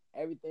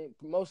everything,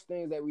 most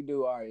things that we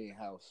do are in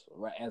house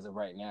right as of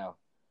right now.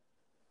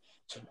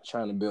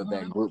 Trying to build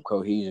that group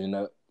cohesion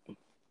up.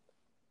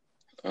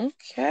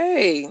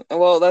 Okay.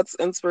 Well, that's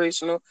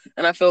inspirational.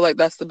 And I feel like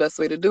that's the best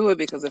way to do it,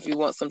 because if you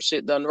want some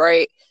shit done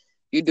right,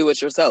 you do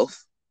it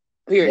yourself.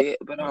 Period.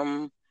 But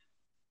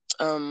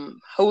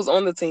who's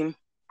on the team?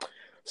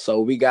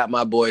 So we got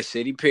my boy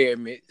City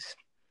Pyramids,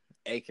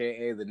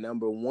 aka the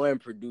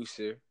 #1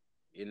 producer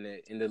in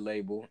the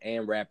label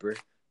and rapper.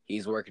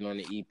 He's working on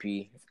the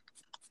EP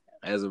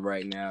as of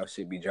right now.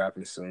 Should be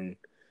dropping soon.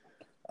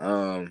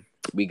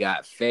 We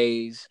got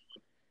FaZe.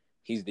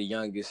 He's the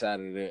youngest out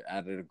of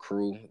the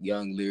crew,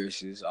 young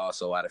lyricist,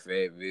 also out of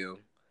Fayetteville.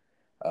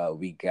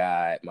 We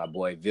got my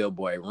boy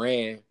Vilboy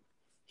Ran.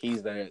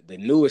 He's the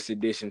newest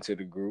addition to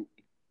the group.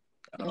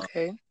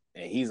 Okay.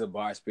 And he's a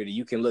bar spitter.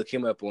 You can look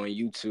him up on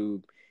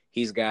YouTube.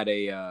 He's got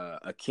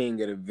a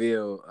King of the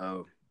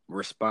Ville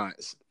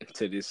response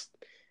to this.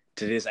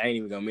 I ain't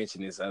even gonna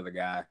mention this other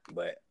guy,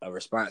 but a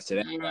response to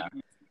that guy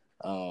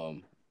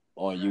on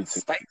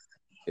YouTube.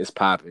 It's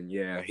popping.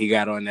 Yeah, he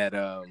got on that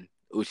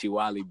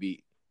Uchiwali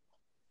beat.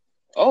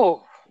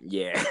 Oh.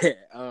 Yeah.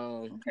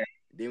 Okay.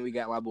 Then we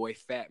got my boy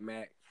Fat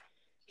Mac.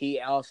 He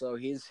also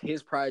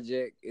his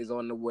project is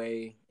on the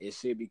way. It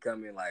should be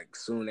coming like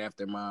soon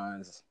after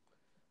mine's.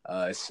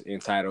 It's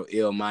entitled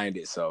Ill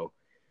Minded, so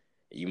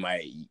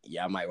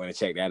y'all might want to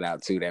check that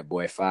out too. That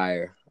boy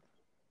fire.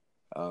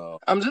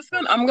 I'm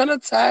gonna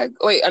tag.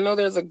 Wait, I know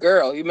there's a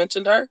girl. You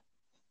mentioned her.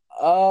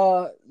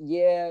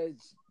 Yeah,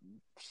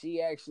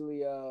 she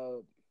actually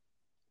is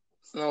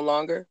no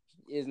longer.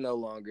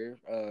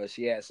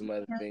 She had some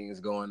other things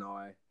going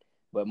on,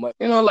 but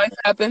life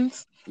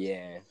happens.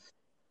 Yeah,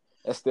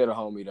 that's still the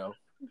homie though.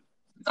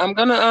 I'm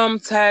gonna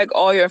tag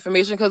all your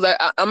information, because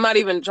I'm not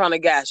even trying to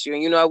gas you,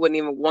 and I wouldn't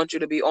even want you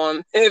to be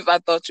on if I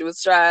thought you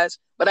was trash.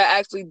 But I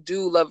actually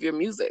do love your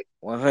music.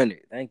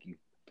 100, thank you.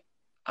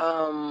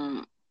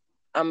 I'm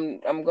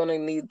gonna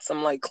need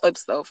some like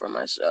clips though for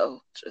my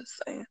show.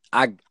 Just saying.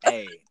 I got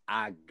you.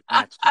 I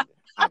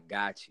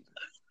got you.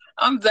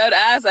 I'm dead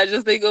ass. I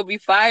just think it'll be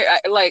fire.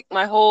 And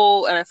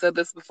I said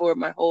this before,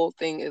 my whole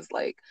thing is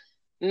like,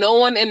 no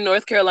one in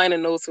North Carolina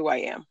knows who I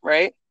am,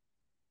 right?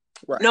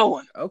 Right. No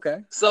one.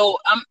 Okay. So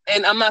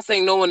I'm not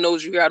saying no one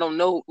knows you here. I don't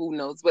know who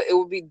knows, but it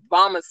would be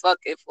bomb as fuck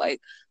if like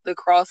the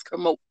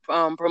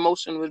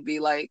promotion would be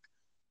like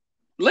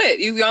lit.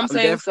 You know what I'm I'm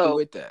saying? definitely So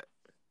with that.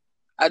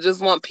 I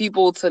just want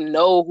people to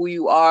know who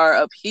you are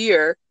up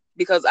here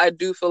because I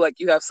do feel like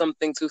you have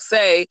something to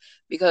say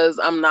because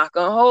I'm not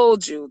gonna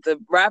hold you. The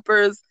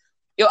rappers,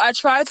 I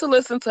try to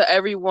listen to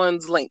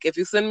everyone's link. If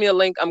you send me a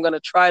link, I'm gonna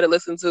try to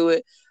listen to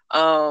it.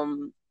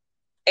 Um,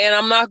 and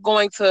I'm not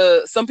going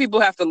to. Some people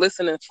have to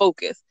listen and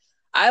focus.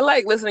 I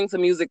like listening to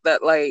music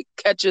that like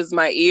catches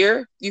my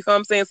ear. You feel what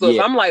I'm saying? So if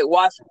Yeah. I'm like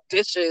washing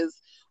dishes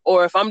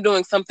or if I'm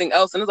doing something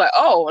else and it's like,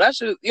 oh,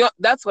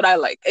 that's what I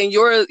like. And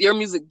your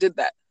music did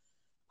that.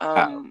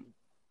 Wow. Um,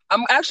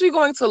 I'm actually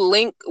going to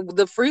link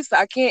the freestyle.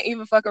 I can't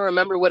even fucking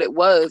remember what it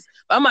was.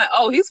 But I'm like,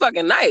 oh, he's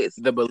fucking nice.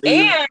 The Believe.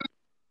 And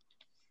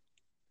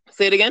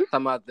say it again.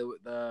 Talking about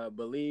the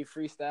Believe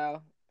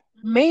freestyle.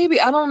 Maybe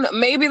I don't know.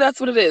 Maybe that's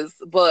what it is.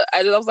 But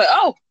I was like,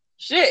 oh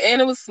shit,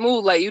 and it was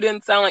smooth. Like you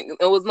didn't sound like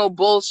it was no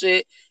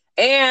bullshit.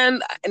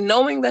 And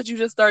knowing that you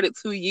just started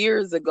 2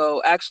 years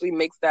ago actually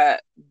makes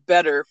that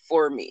better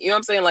for me. You know what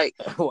I'm saying? Like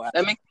Wow.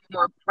 that makes me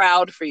more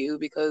proud for you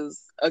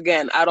because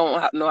again, I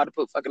don't know how to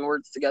put fucking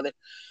words together.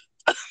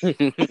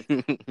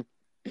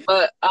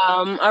 But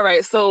all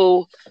right,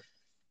 so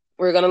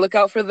we're gonna look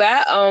out for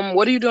that.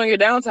 What are you doing your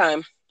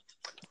downtime?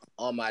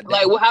 On my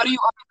Like, down. how do you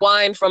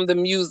unwind from the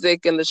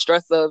music and the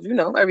stress of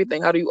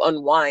everything? How do you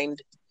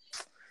unwind,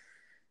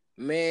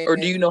 Man, or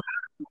do you know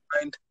how to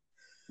unwind?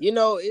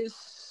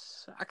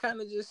 it's I kind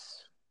of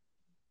just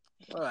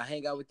I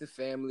hang out with the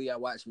family. I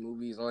watch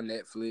movies on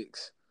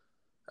Netflix.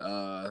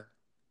 Uh,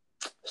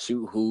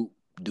 shoot hoop,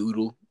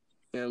 doodle.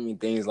 You know what I mean?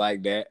 Things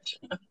like that.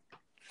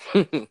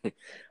 I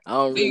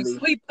don't Do you really.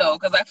 sleep though?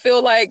 Because I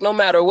feel like no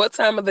matter what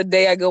time of the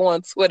day I go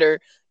on Twitter,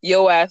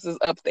 yo ass is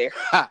up there.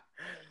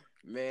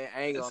 Man,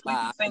 I ain't Is gonna sleep lie. the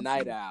I'm a same for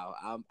night you?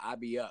 owl. I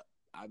be up.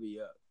 I be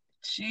up.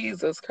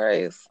 Jesus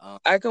Christ! Um,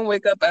 I can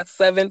wake up at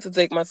 7 to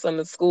take my son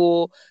to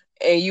school,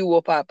 and you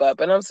will pop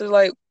up, and I'm just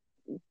like,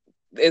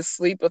 is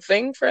sleep a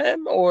thing for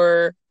him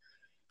or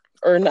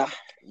not?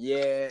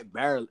 yeah,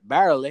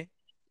 barely.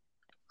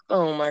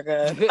 Oh my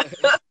God.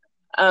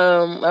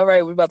 All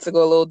right, we're about to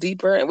go a little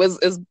deeper.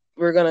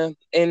 We're gonna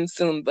end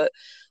soon, but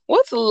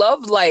what's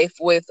love life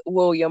with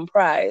William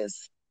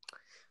Prize?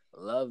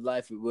 Love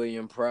life with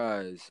William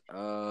Prize.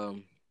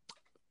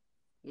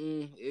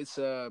 It's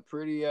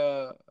pretty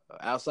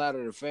outside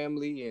of the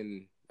family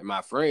and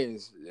my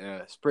friends.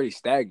 It's pretty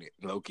stagnant,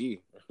 low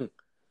key.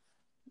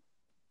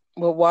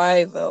 But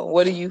why though?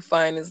 What do you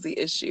find is the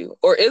issue?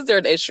 Or is there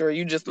an issue or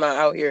you just not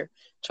out here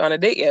trying to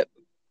date yet?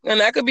 And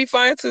that could be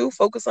fine too.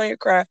 Focus on your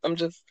craft. I'm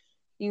just,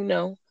 you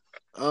know.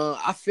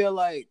 I feel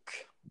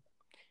like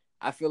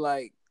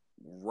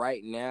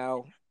right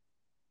now,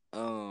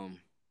 um,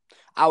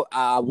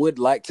 I would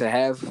like to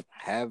have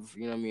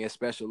you know what I mean, a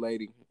special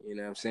lady. You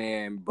know what I'm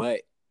saying,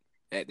 but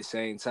at the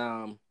same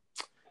time,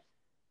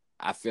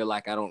 I feel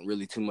like I don't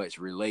really too much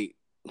relate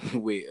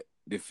with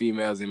the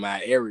females in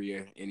my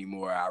area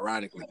anymore.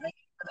 Ironically,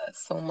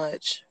 That's so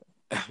much.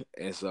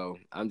 and so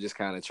I'm just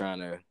kind of trying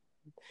to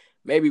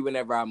maybe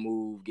whenever I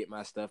move, get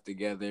my stuff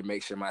together,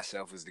 make sure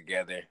myself is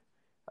together.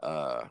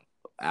 Uh,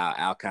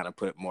 I'll kind of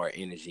put more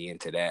energy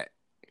into that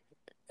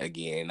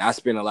again. I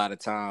spent a lot of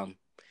time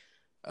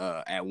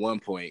at one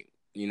point,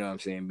 you know what I'm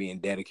saying, being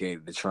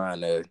dedicated to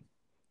trying to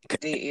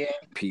connect Yeah.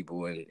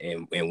 people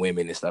and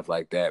women and stuff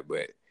like that.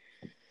 But,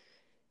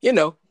 you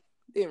know,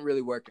 didn't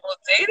really work. Well,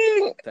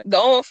 dating,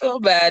 don't feel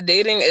bad.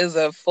 Dating is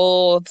a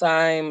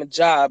full-time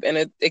job and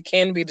it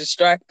can be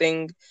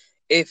distracting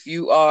if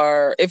you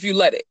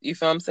let it. You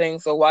feel what I'm saying?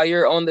 So while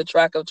you're on the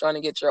track of trying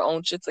to get your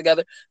own shit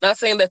together, not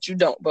saying that you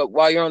don't, but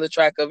while you're on the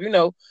track of,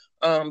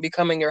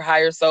 becoming your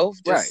higher self,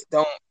 Right. just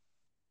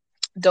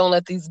don't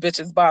let these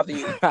bitches bother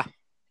you.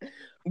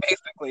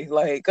 Basically,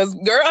 like, cause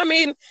girl, I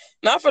mean,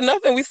 not for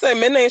nothing, we say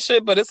men ain't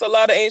shit, but it's a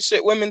lot of ain't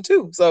shit women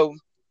too. So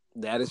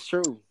That is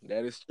true.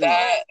 That is true.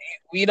 that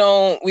we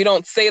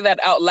don't say that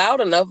out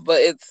loud enough,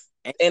 but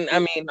and I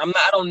mean,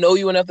 I don't know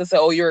you enough to say,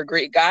 oh, you're a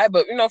great guy,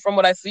 but from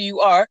what I see, you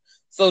are.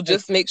 So Thank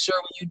just make sure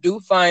when you do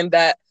find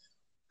that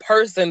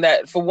person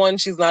that, for one,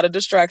 she's not a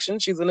distraction,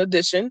 she's an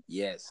addition.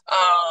 you. Yes.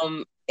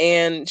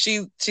 And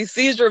she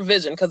sees your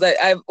vision. Because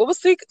I was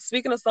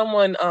speaking to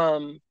someone,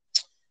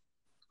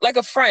 like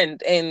a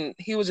friend, and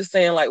he was just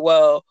saying like,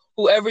 well,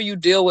 whoever you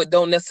deal with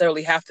don't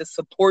necessarily have to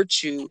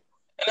support you,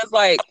 and it's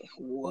like,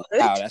 what?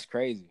 Wow, that's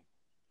crazy.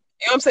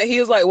 You know what I'm saying? He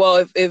was like,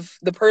 well, if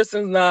the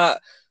person's not,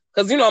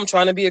 because I'm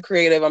trying to be a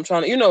creative, I'm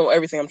trying to,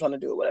 everything I'm trying to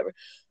do, or whatever.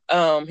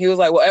 He was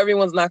like, well,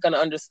 everyone's not going to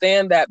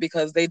understand that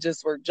because they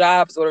just work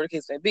jobs, whatever the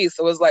case may be.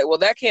 So it's like, well,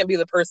 that can't be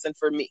the person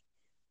for me.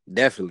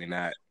 Definitely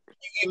not.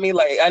 You get me?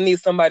 Like, I need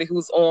somebody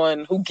who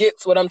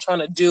gets what I'm trying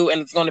to do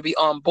and is going to be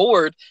on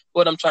board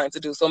what I'm trying to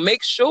do. So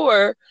make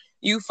sure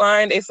you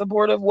find a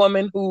supportive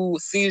woman who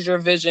sees your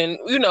vision,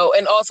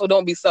 and also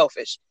don't be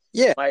selfish.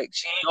 Yeah. Like,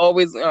 she ain't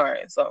always, all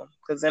right, so,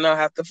 because then I'll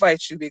have to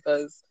fight you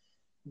because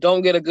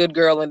don't get a good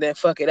girl and then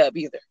fuck it up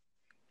either.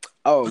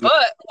 Oh,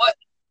 But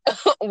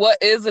what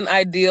is an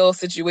ideal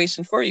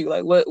situation for you?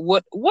 Like what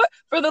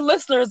for the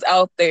listeners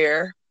out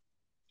there,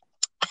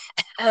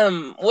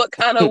 what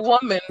kind of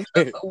woman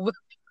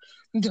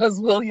does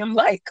William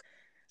like?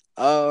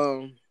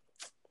 Um,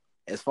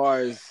 as far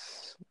as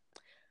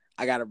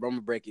I'm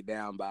gonna break it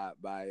down by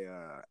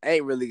I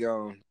ain't really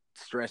gonna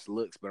stress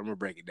looks, but I'm gonna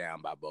break it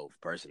down by both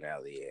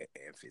personality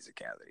and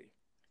physicality.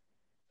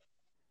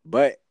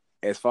 But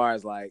as far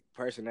as like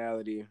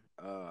personality,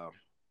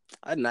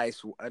 a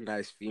nice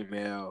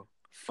female,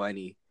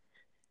 funny,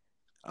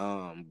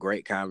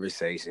 great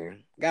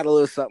conversation, got a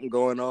little something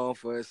going on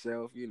for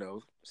herself,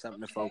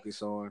 something to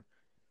focus on.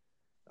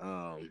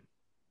 Um,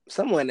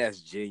 someone that's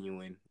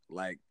genuine,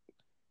 like,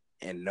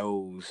 and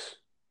knows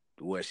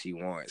what she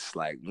wants.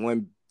 Like,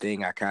 one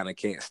thing I kind of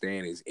can't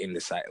stand is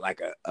indecisive,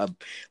 like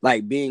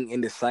like being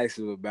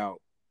indecisive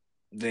about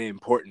the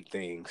important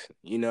things.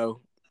 What you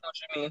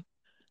mean?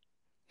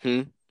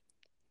 Hmm.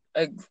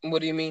 Like,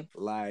 what do you mean?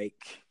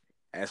 Like,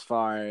 as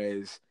far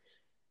as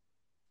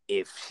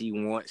if she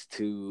wants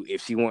to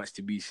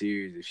be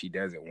serious, if she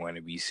doesn't want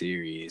to be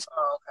serious,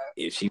 Oh,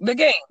 okay. if she, The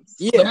games,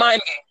 the yeah,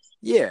 mind games.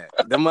 yeah,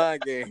 the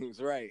mind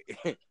games, right?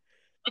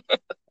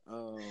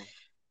 um,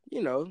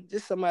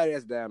 just somebody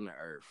that's down to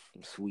earth,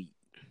 sweet.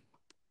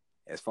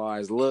 As far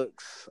as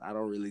looks, I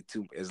don't really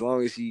too. As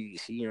long as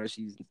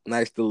she's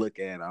nice to look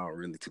at, I don't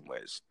really too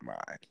much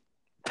mind.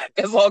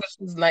 As long as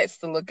she's nice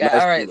to look at.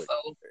 Nice All to right, look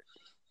so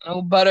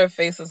no butter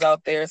faces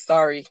out there.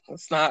 Sorry,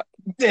 it's not.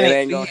 It at. It ain't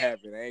ain't for you. gonna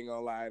happen. I ain't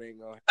gonna lie. It ain't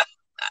gonna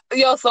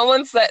Yo,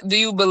 someone said, "Do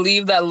you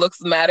believe that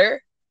looks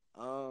matter?"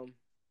 happen.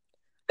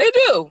 They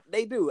do.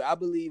 They do. I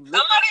believe. I'm Look,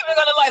 not even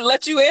gonna like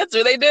let you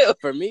answer. They do.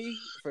 for me,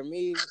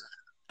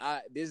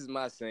 this is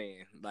my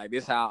saying. Like,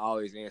 this is how I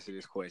always answer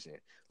this question.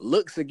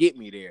 Looks will get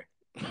me there.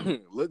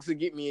 Looks will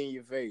get me in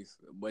your face,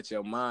 but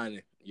your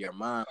mind. Right,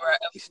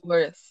 of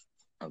course,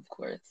 of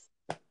course.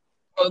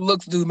 But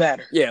looks do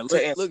matter Yeah,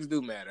 to answer. looks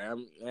do matter.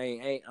 I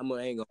ain't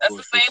gonna That's the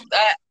bullshit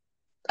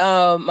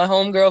same. My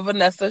homegirl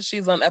Vanessa,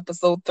 she's on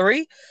episode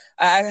 3.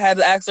 I had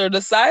to ask her,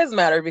 does size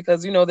matter?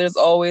 Because there's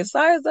always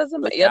size doesn't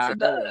you. matter. Yes, Yeah, it I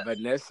does. heard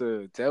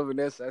Vanessa. Tell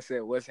Vanessa I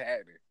said what's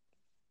happening.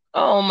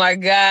 Oh my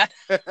god.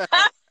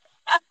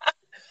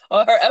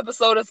 Well, her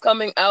episode is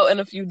coming out in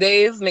a few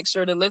days. Make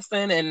sure to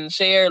listen and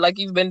share like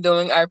you've been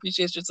doing. I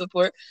appreciate your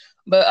support.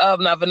 But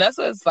now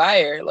Vanessa is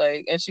fire,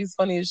 like, and she's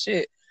funny as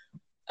shit.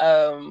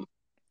 Um,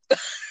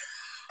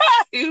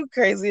 you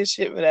crazy as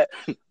shit for that.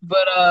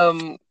 But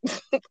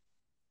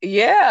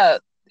yeah.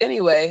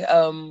 Anyway,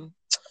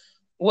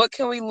 what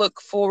can we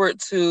look forward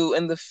to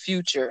in the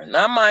future?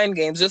 Not mind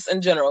games, just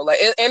in general. Like,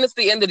 and it's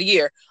the end of the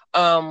year.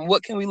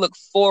 What can we look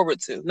forward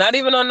to? Not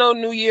even on no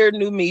New Year,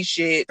 new me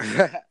shit.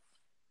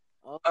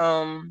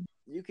 Um,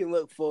 You can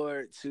look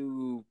forward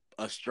to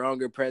a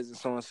stronger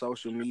presence on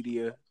social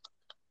media.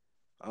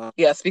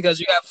 yes, because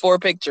you have 4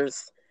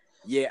 pictures.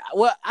 Yeah,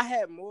 well, I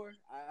had more.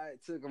 I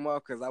took them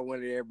off because I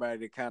wanted everybody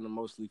to kind of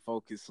mostly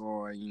focus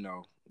on,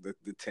 the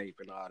tape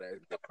and all that.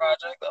 The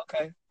project,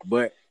 okay.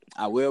 But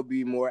I will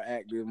be more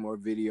active, more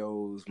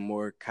videos,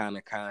 more kind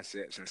of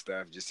concepts and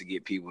stuff, just to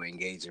get people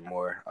engaging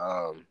more.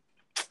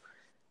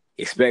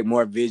 Expect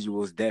more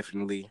visuals,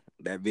 definitely.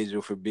 That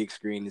visual for big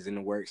screen is in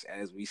the works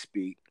as we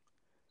speak.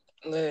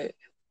 Lit.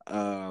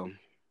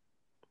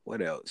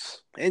 What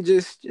else? And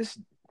just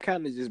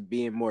kind of just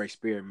being more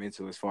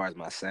experimental as far as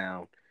my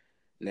sound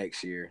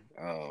next year.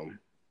 A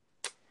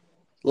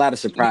lot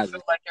of You surprises.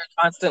 feel like you're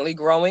constantly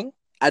growing?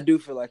 I do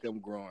feel like I'm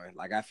growing.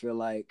 Like, I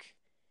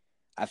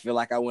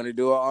want to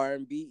do an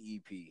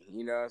R&B EP.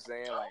 You know what I'm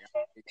saying? Like,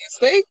 You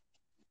speak?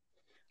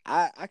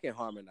 I can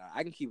harmonize.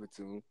 I can keep a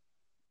tune.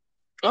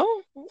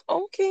 Oh,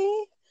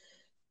 okay.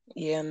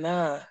 Yeah,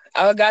 nah.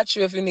 I got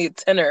you if you need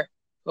tenor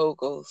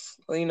vocals.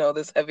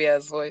 This heavy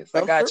ass voice. I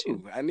Come got you.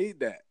 through. I need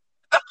that.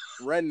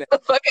 Run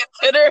that. Fucking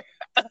tenor.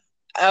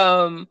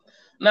 Um,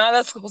 nah,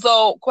 that's cool.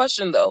 So,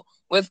 question though,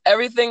 with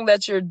everything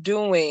that you're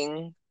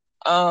doing,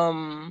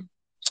 um,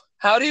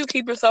 how do you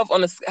keep yourself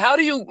on a? How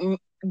do you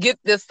get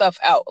this stuff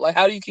out? Like,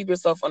 how do you keep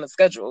yourself on a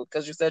schedule?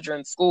 Because you said you're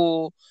in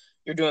school,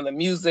 you're doing the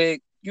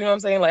music. You know what I'm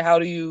saying? Like, how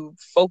do you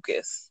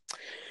focus?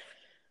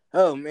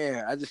 Oh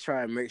man, I just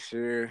try and make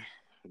sure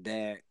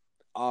that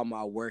all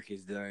my work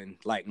is done.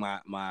 Like,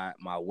 my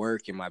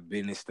work and my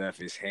business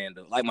stuff is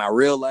handled. Like, my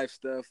real life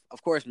stuff.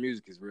 Of course,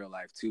 music is real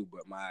life too,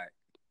 but my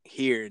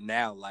here and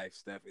now life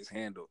stuff is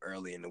handled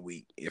early in the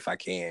week if I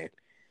can.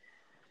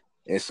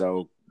 And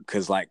so,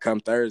 cause like come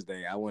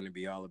Thursday, I want to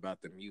be all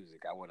about the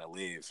music. I want to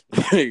live.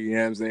 You know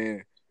what I'm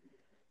saying?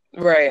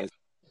 Right.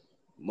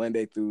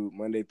 Monday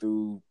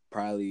through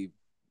probably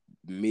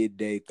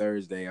midday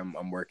Thursday,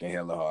 I'm working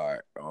hella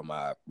hard on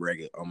my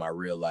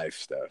real life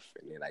stuff,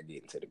 and then I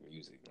get into the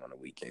music on the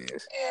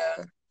weekends.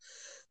 Yeah.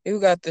 You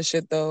got the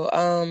shit though.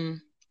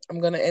 I'm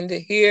gonna end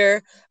it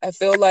here. I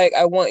feel like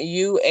I want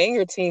you and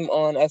your team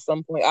on at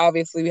some point.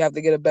 Obviously, we have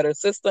to get a better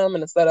system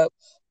and a setup.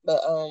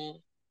 But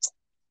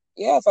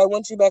yeah, if I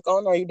want you back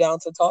on, are you down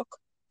to talk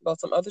about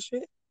some other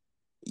shit?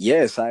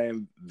 Yes, I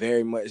am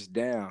very much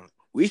down.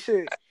 We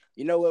should,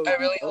 you know what I would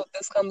be really dope? hope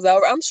this comes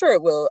out. I'm sure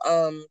it will.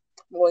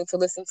 I'm going to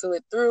listen to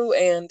it through.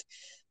 And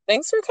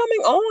thanks for coming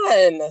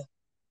on.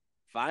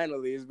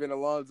 Finally, it's been a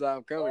long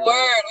time coming, right?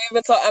 Word. We've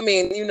been talking. I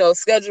mean,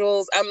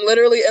 schedules. I'm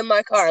literally in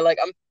my car. Like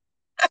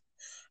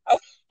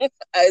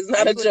it's Are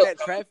not a you in joke. that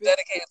I'm traffic?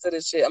 dedicated to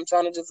this shit. I'm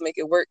trying to just make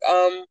it work.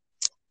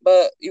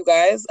 But you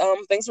guys,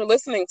 thanks for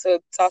listening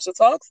to Tasha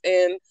Talks,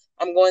 and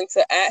I'm going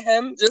to at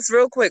him just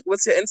real quick.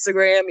 What's your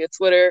Instagram, your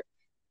Twitter?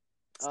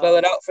 Spell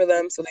it out for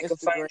them so they can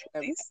find Instagram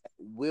you, please.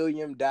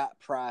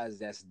 William.Prize.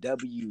 That's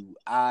WILLIAM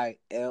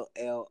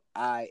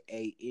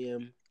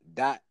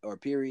dot or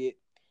period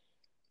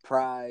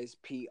prize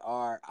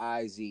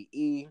PRIZE.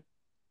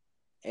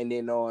 And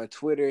then on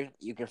Twitter,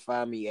 you can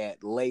find me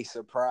at Lay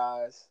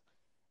Surprise.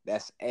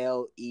 That's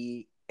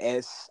LESIRPRIZE.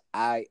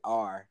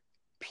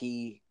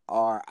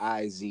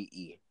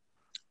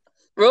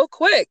 Real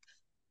quick,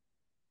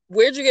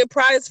 where'd you get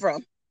prize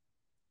from?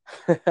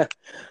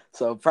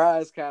 So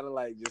Prize kind of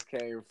like just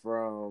came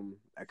from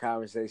a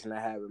conversation I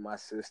had with my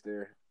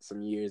sister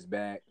some years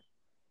back.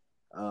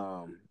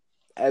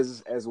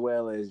 As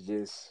well as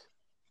just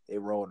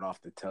it rolled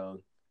off the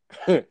tongue.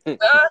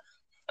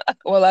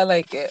 Well, I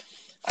like it.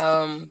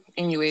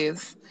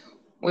 Anyways,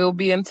 we'll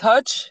be in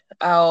touch.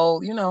 I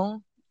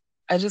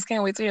just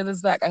can't wait to hear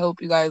this back. I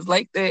hope you guys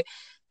liked it.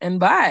 And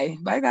bye.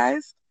 Bye,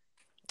 guys.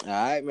 All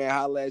right, man.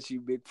 Holla at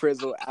you, Big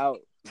Prizzle out.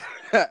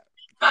 Appreciate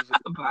you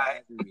for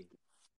Bye. having me.